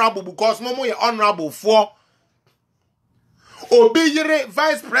so honorable because mo ye honorable for obi yere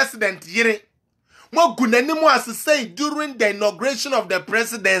vice president yere mo gunani mo as say during the inauguration of the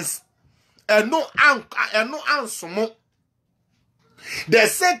presidents no ansomo. The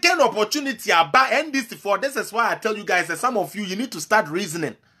second opportunity about NDC for this is why I tell you guys that some of you need to start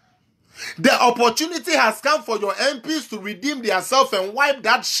reasoning. The opportunity has come for your MPs to redeem themselves and wipe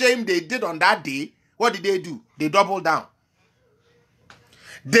that shame they did on that day. What did they do? They doubled down.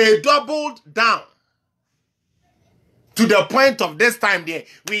 They doubled down. To the point of this time there,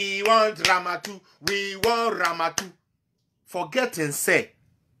 we want Ramatu, we want Ramatu. Forget and say,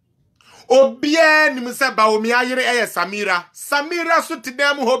 Obie ni mse ba omi ayere eye Samira. Samira so ti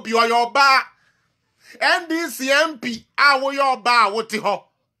dem ho bi oyo ba. NDC MP awo yo ba woti ho.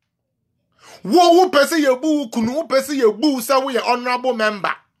 Wo pese ye bu kunu, wo pese ye bu se wo ye honorable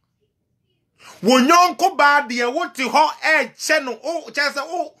member. Wo nyonko ba de woti ho che no o che se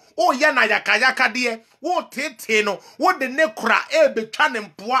o ye na yakayaka de wo tete no wo de ne kura betwa ne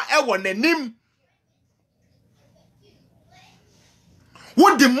mpoa wo nanim.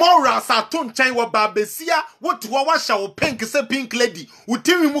 What the morals are ton chain wa babesia, what to washa o pink say pink lady,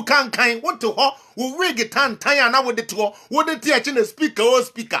 utimi mu kan what to ho, wo rig tan tan na wo de to, what the teach in the speaker or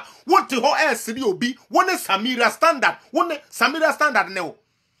speaker, what to ho S3 obi, one Samira standard, one Samira standard no.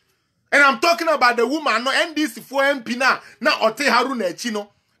 And I'm talking about the woman no NDC for MP na ote Haruna Chino,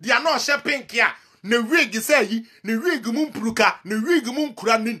 they are not shipping here. Ne rig say ne rig mum pruka ne rig mum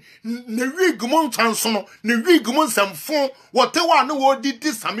kura ne rig mum chansono ne rig mum samfon wote wa no wo di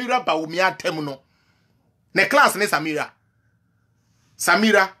Samira ba omi atem no ne class ne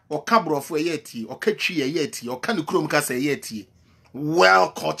Samira o kabrofo eyeti o katwi eyeti o kan krom kasa eyeti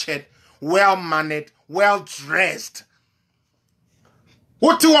well cultured, well mannered, well dressed.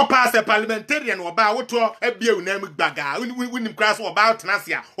 What you pass a parliamentarian or about what to a beer name baga, winning grass or about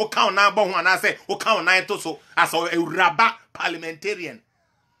Tenacia, or count now, one I say, or count nine so as a rabat parliamentarian.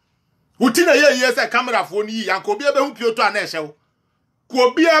 Within a year, yes, a camera for me, and could be able to pure to an eshell.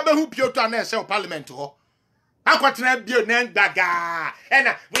 Could be able to pure to an eshell parliament to her. I got to be a name baga,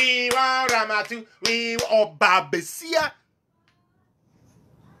 and we are Ramatu, we are Babesia.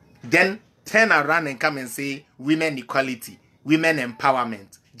 Then turn around and come and say women equality. Women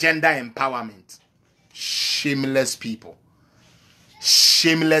empowerment, gender empowerment. Shameless people.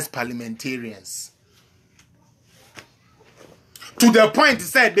 Shameless parliamentarians. To the point, he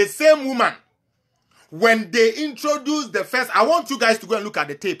said, the same woman, when they introduced the first, I want you guys to go and look at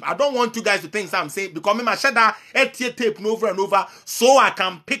the tape. I don't want you guys to think I'm saying, because I shut that tape over and over so I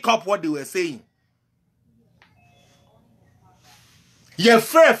can pick up what they were saying. Your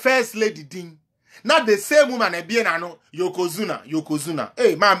first lady ding. Not the same woman e bien ano Yokozuna.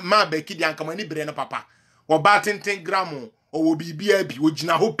 Hey, ma beki di anka mani bre no papa. Wo ba tenten gram o wo bibia bi wo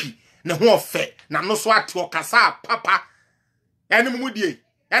gina hopi ne ho ofe na no so ate o kasa papa. Ene mu die.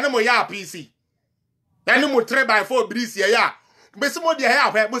 Ene mo ya PC. Ene mo 3x4 brisi ya. Besi mo die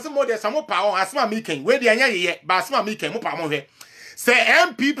ya hwe, besi mo die samo pa on asma miken. We die anya ye, ba asma miken mo pa mo hwe. Se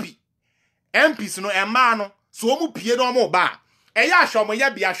MPs no ema no so mu pie no mo ba. Eya shomo ya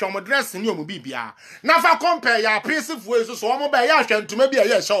bia shomo dress ni omu bibia na fa compare ya peaceful so omo ba ya hwantuma bia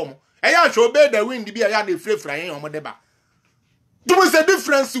ya shomo eya show be the wind bia ya na frefra yen omo deba do is a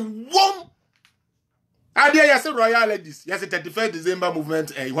difference one idea ya say royal ladies ya say 31st December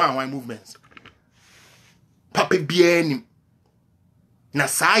movement one movements papa bia ni na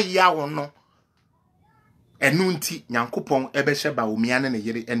saa ya wono enu nti nyankopon ebe hye ba omia ne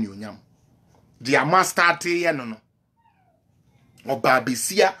yere ene onyam dia master te ye no or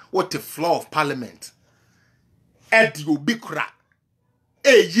Babesia, what the floor of parliament. Edi obikra.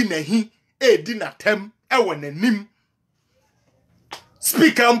 Yinahi, dinatem, ewen nim.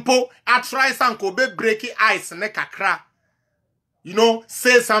 Speaker mpo, I try sanko be break ice ne kakra. You know,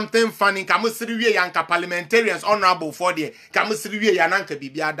 say something funny. Kamu siriwe yanka parliamentarians honorable for the kamu siriwe yananka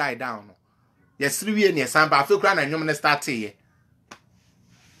bibia die down. Yes, siriwe ni samba. I feel crying and you start here.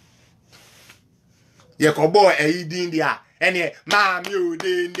 Ye kobo din dia. Any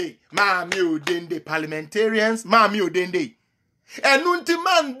mami odende parliamentarians, mami odende. Enunti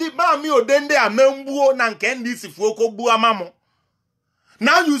man di mami odende amembuo na nke NDC fuoko bua mamo.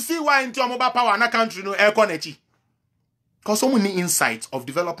 Now you see why into mobile power na country no air konechi. Because so many insights of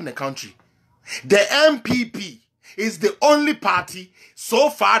developing a country. The MPP is the only party so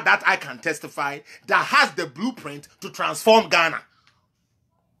far that I can testify that has the blueprint to transform Ghana.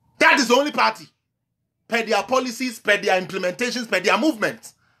 That is the only party. Per their policies, per their implementations, per their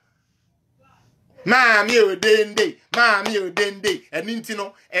movements. Mami odende, and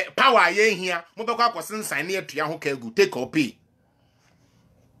intino power ye here. Mobile person sign near to Yahu Kegu, take or pay.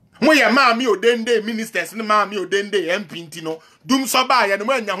 Moya mami odende ministers ni mami odende MP ntino dum soba ya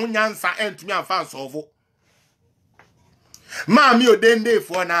no anya ho nyansa entumi afa nsovo mami odende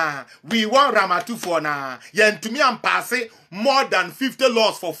for na we want Ramatu for na ya ntumi ampase more than 50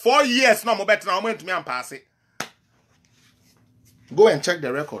 laws for 4 years no mo better na mo ntumi ampase. Go and check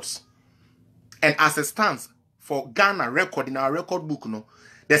the records. And as it stands for Ghana record in our record book, no,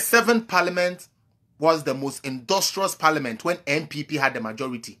 the 7th parliament was the most industrious parliament when MPP had the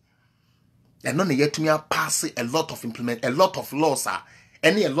majority. And none yet to me are passing a lot of laws are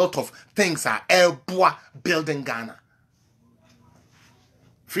a lot of things are building Ghana.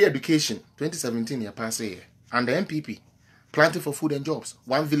 Free education, 2017 year pass here. And the MPP, planting for food and jobs.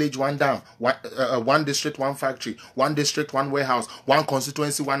 1 village, 1 dam, 1 district, 1 factory, 1 district, 1 warehouse, 1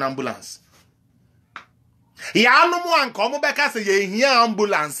 constituency, 1 ambulance. Ya no mo anko mo beka se ye hia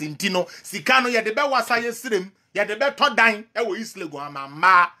ambulance intino sikano ye de be wasa ye sirem ye de be to dan e wo islego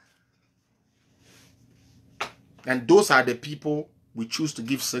amama. And those are the people we choose to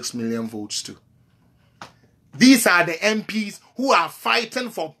give 6 million votes to. These are the MPs who are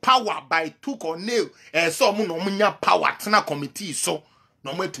fighting for power by tooth or nail. So no munya power tena committee so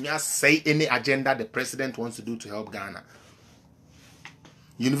no more to say any agenda the president wants to do to help Ghana.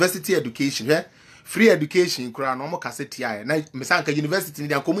 University education, eh? Free education kura no mo kaseti aye na mesanka university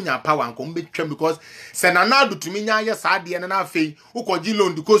ndi ankomunya power ankom betwem because senanado tumi nya ye saade na afei ukoji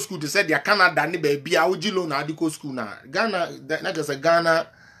loan di ko school to say dia Canada ne ba bia uji loan adi ko school na Ghana not just a Ghana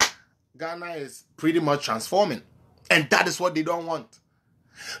is pretty much transforming, and that is what they don't want.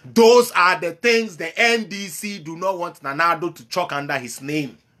 Those are the things the NDC do not want Nanado to chalk under his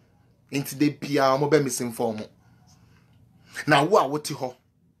name into the PR mo be misinform. Now who are what ho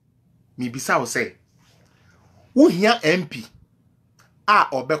me bisa wo say wo hia MP a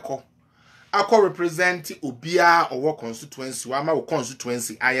obeko akọ represent obia owo constituency wa ma wo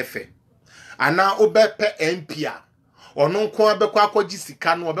constituency IFA ana obepe MP a ono nko abeko akọji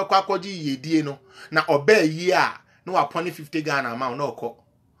sika no obeko akọji yedie no na oba yi a no apone 50 Ghana ma no okọ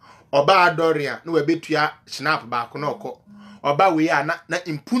oba adoria no webetua snap baako no okọ oba we a na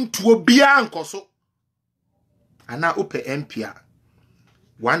impuntuo bia nkoso ana ope MP a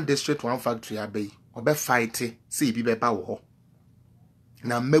 1 district 1 factory abey obe fight say bi beba wo ho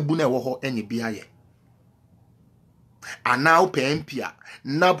na mabu na wo ho enye bi aye ana ope MP a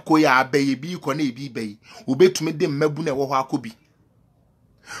nabko ya abey bi ko na ebi bey obetumi de mabu na wo ho akobi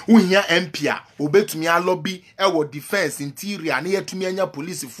uhia MP a obetumi alobi e wo defense interior na yetumi anya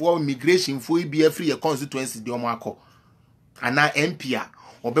police for immigration for ibi free your constituency de omo akọ ana MP a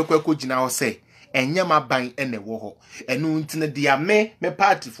obekweko gina ho say enye maban ene wo ho enu ntine dia me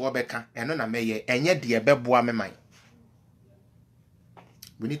party for beka eno na meye enye dia beboa me man.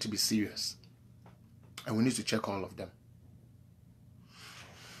 We need to be serious and we need to check all of them.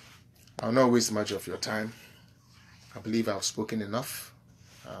 I'll not waste much of your time. I believe I've spoken enough.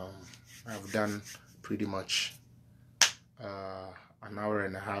 I've done pretty much an hour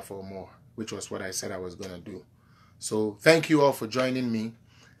and a half or more, which was what I said I was going to do. So thank you all for joining me.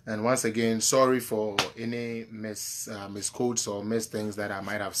 And once again, sorry for any misquotes or missed things that I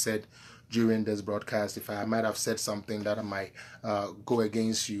might have said during this broadcast. If I might have said something that I might go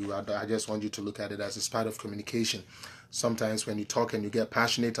against you, I just want you to look at it as a part of communication. Sometimes when you talk and you get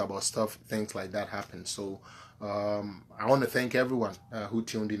passionate about stuff, things like that happen. So I want to thank everyone who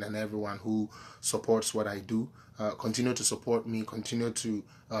tuned in and everyone who supports what I do. Continue to support me. Continue to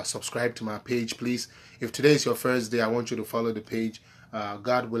subscribe to my page, please. If today is your first day, I want you to follow the page.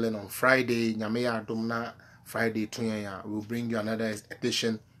 God willing, on Friday, Nyameya Domna Friday, we'll bring you another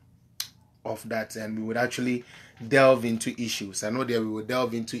edition of that, and we would actually delve into issues. I know that we will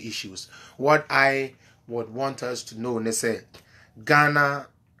delve into issues. What I would want us to know, Ghana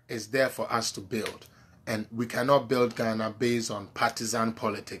is there for us to build. And we cannot build Ghana based on partisan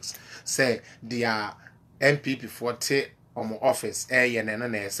politics. Say, they are MPP for office,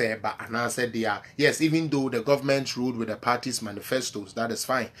 say, but and I said they are, yes, even though the government ruled with the party's manifestos, that is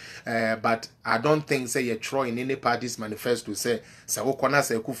fine. But I don't think, say, you're throwing any party's manifesto, say, Okona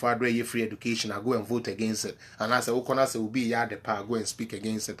say, Kufadre, free education, I go and vote against it. And I say, Okona say, will be the power, go and speak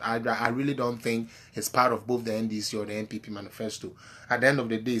against it. I really don't think it's part of both the NDC or the MPP manifesto. At the end of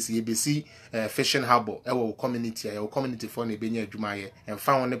the day, CABC, fishing harbor, our community for Nebenya Jumaye, and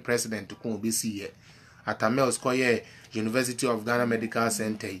found the president to come be see it. At Amel Square, University of Ghana Medical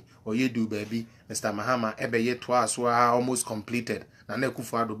Center, or you do, baby, Mr. Mahama, ebe ye twice were almost completed. Nane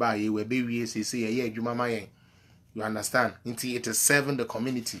Kufa Dubai, we be say a year, Jumamaye. You understand? It is serving the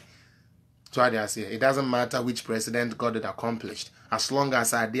community. So I say, it doesn't matter which president got it accomplished. As long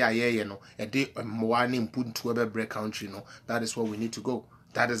as I did, a day Mwani put to a break country, that is where we need to go.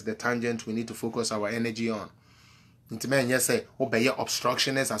 That is the tangent we need to focus our energy on. Intimen, yes, say, obey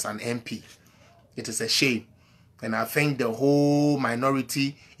obstructionist as an MP. It is a shame. And I think the whole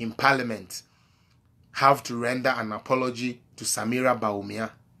minority in parliament have to render an apology to Samira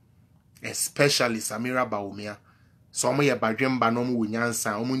Baumia, especially Samira Baumia. Some ye badwemba no mu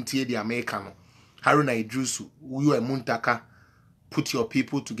nyansa omuntie di Americano. Haruna Idrusu, uyu emuntaka, put your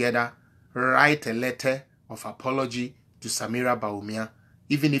people together, write a letter of apology to Samira Baumia,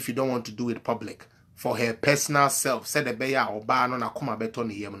 even if you don't want to do it public. For her personal self, said the beya or bar no na kuma beto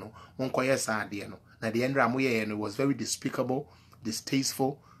ni yemno, monkoye sa no. Na the end ramuye and it was very despicable,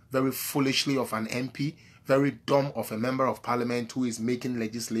 distasteful, very foolishly of an MP, very dumb of a member of parliament who is making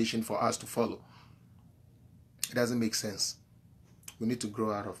legislation for us to follow. It doesn't make sense. We need to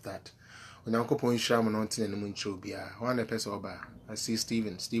grow out of that. When Uncle Point Sham and Auntie and Munchobia, one person over. I see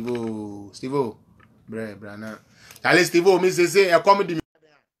Steven. Steve-O, Brana. Alice Steve-O, Mrs. Say, a comedy.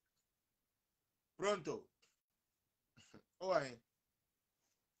 Pronto. Oh,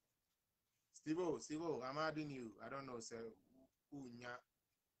 Steve-O, I'm adding you. I don't know, sir. I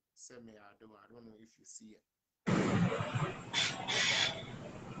don't know if you see it.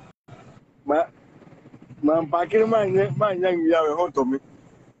 Man, packing my young young hot to me.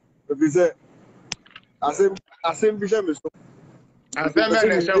 If you say, I say, Bishop is so. I say,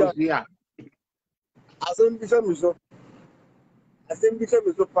 Bishop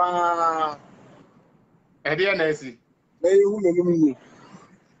is so far. Edianesi. May you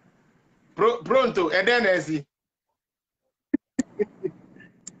Pronto, Edianesi.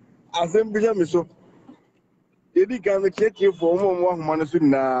 I say, Bishop is so. You can't check you for one money soon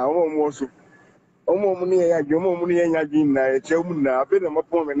now, one so. Money, money, and Yagin, a chairman, a bit of my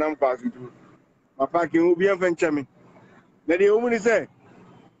poem and I'm passing through. My packing will be a venture me. Then the woman say,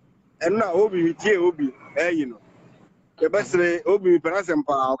 and now Obi with Obi, you know. The best Obi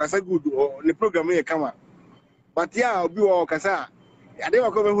Parasampa, Casa good or the program may come up. But yeah, Obi or Casa. I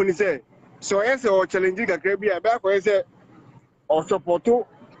never come when he said, so yes, or challenging a Caribbean back where I said, or support to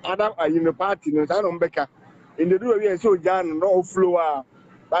other in the party, no, I don't Becca. In the do we so Jan, no floor.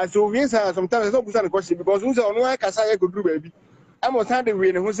 But so yes, sometimes I don't put on the question because who's on why Casaya could do, baby. I was handing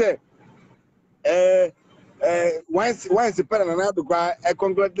win who said, once the parent and another cry, a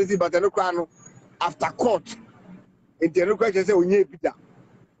congratulation, but I look after court. In the question, say, we need Peter.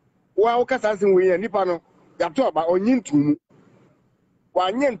 Well, Cassan, we are Nipano, that talk about on yin to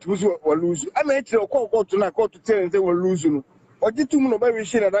one yen to lose. I made to call to not to tell and they will lose you. Or did 2 months very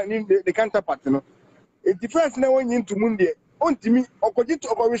share that need the counterpart. It differs now when yin to Mundi. On to me, or could it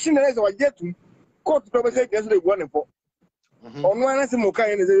or machine as I get to court to say yesterday one for. On one as a mocha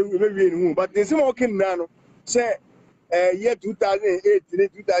and a but there's some okay now. Say, year 2008,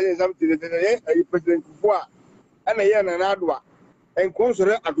 2000 something, President Kufwa, and a year and another, and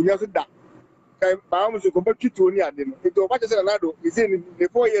consular at the Bahamas to compare to only at them. It was what is another, is in the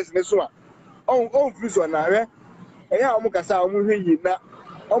 4 years in the summer. Oh, Flusso, and yeah, Mukasa,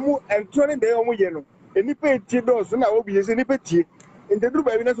 Omu, and 20 days on Yeno. And you pay $10, and I will be a snippet in the group.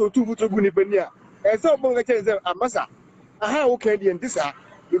 I mean, so 2 to Gunipenia. And so, a massa. Aha, okay, and this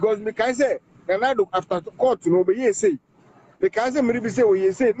because the can say, and I look after court to know, but yes, say, the can say, maybe say, we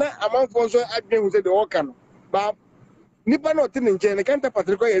say, now among also again, who said the Okan, but Nippano Tin and can't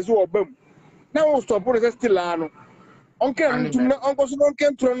patrick as well, boom. Now, stop, what is still on. Uncle, Uncle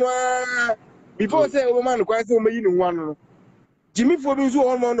came to before say, woman, quite so many one. Jimmy for those who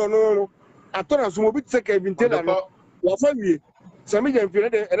no. I thought I was a bit sick, I've been telling you. What's me? Some million, and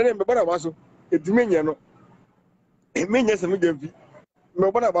then the was a dominion. It means a million.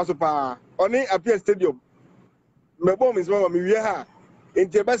 Nobody was a pa. Only Appiah Stadium. My bomb is one of me.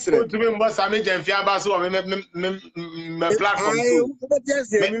 Inte besre. To me must I make and fiaba so me platform too.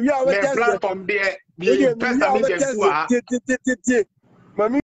 Me platform there. Me person me just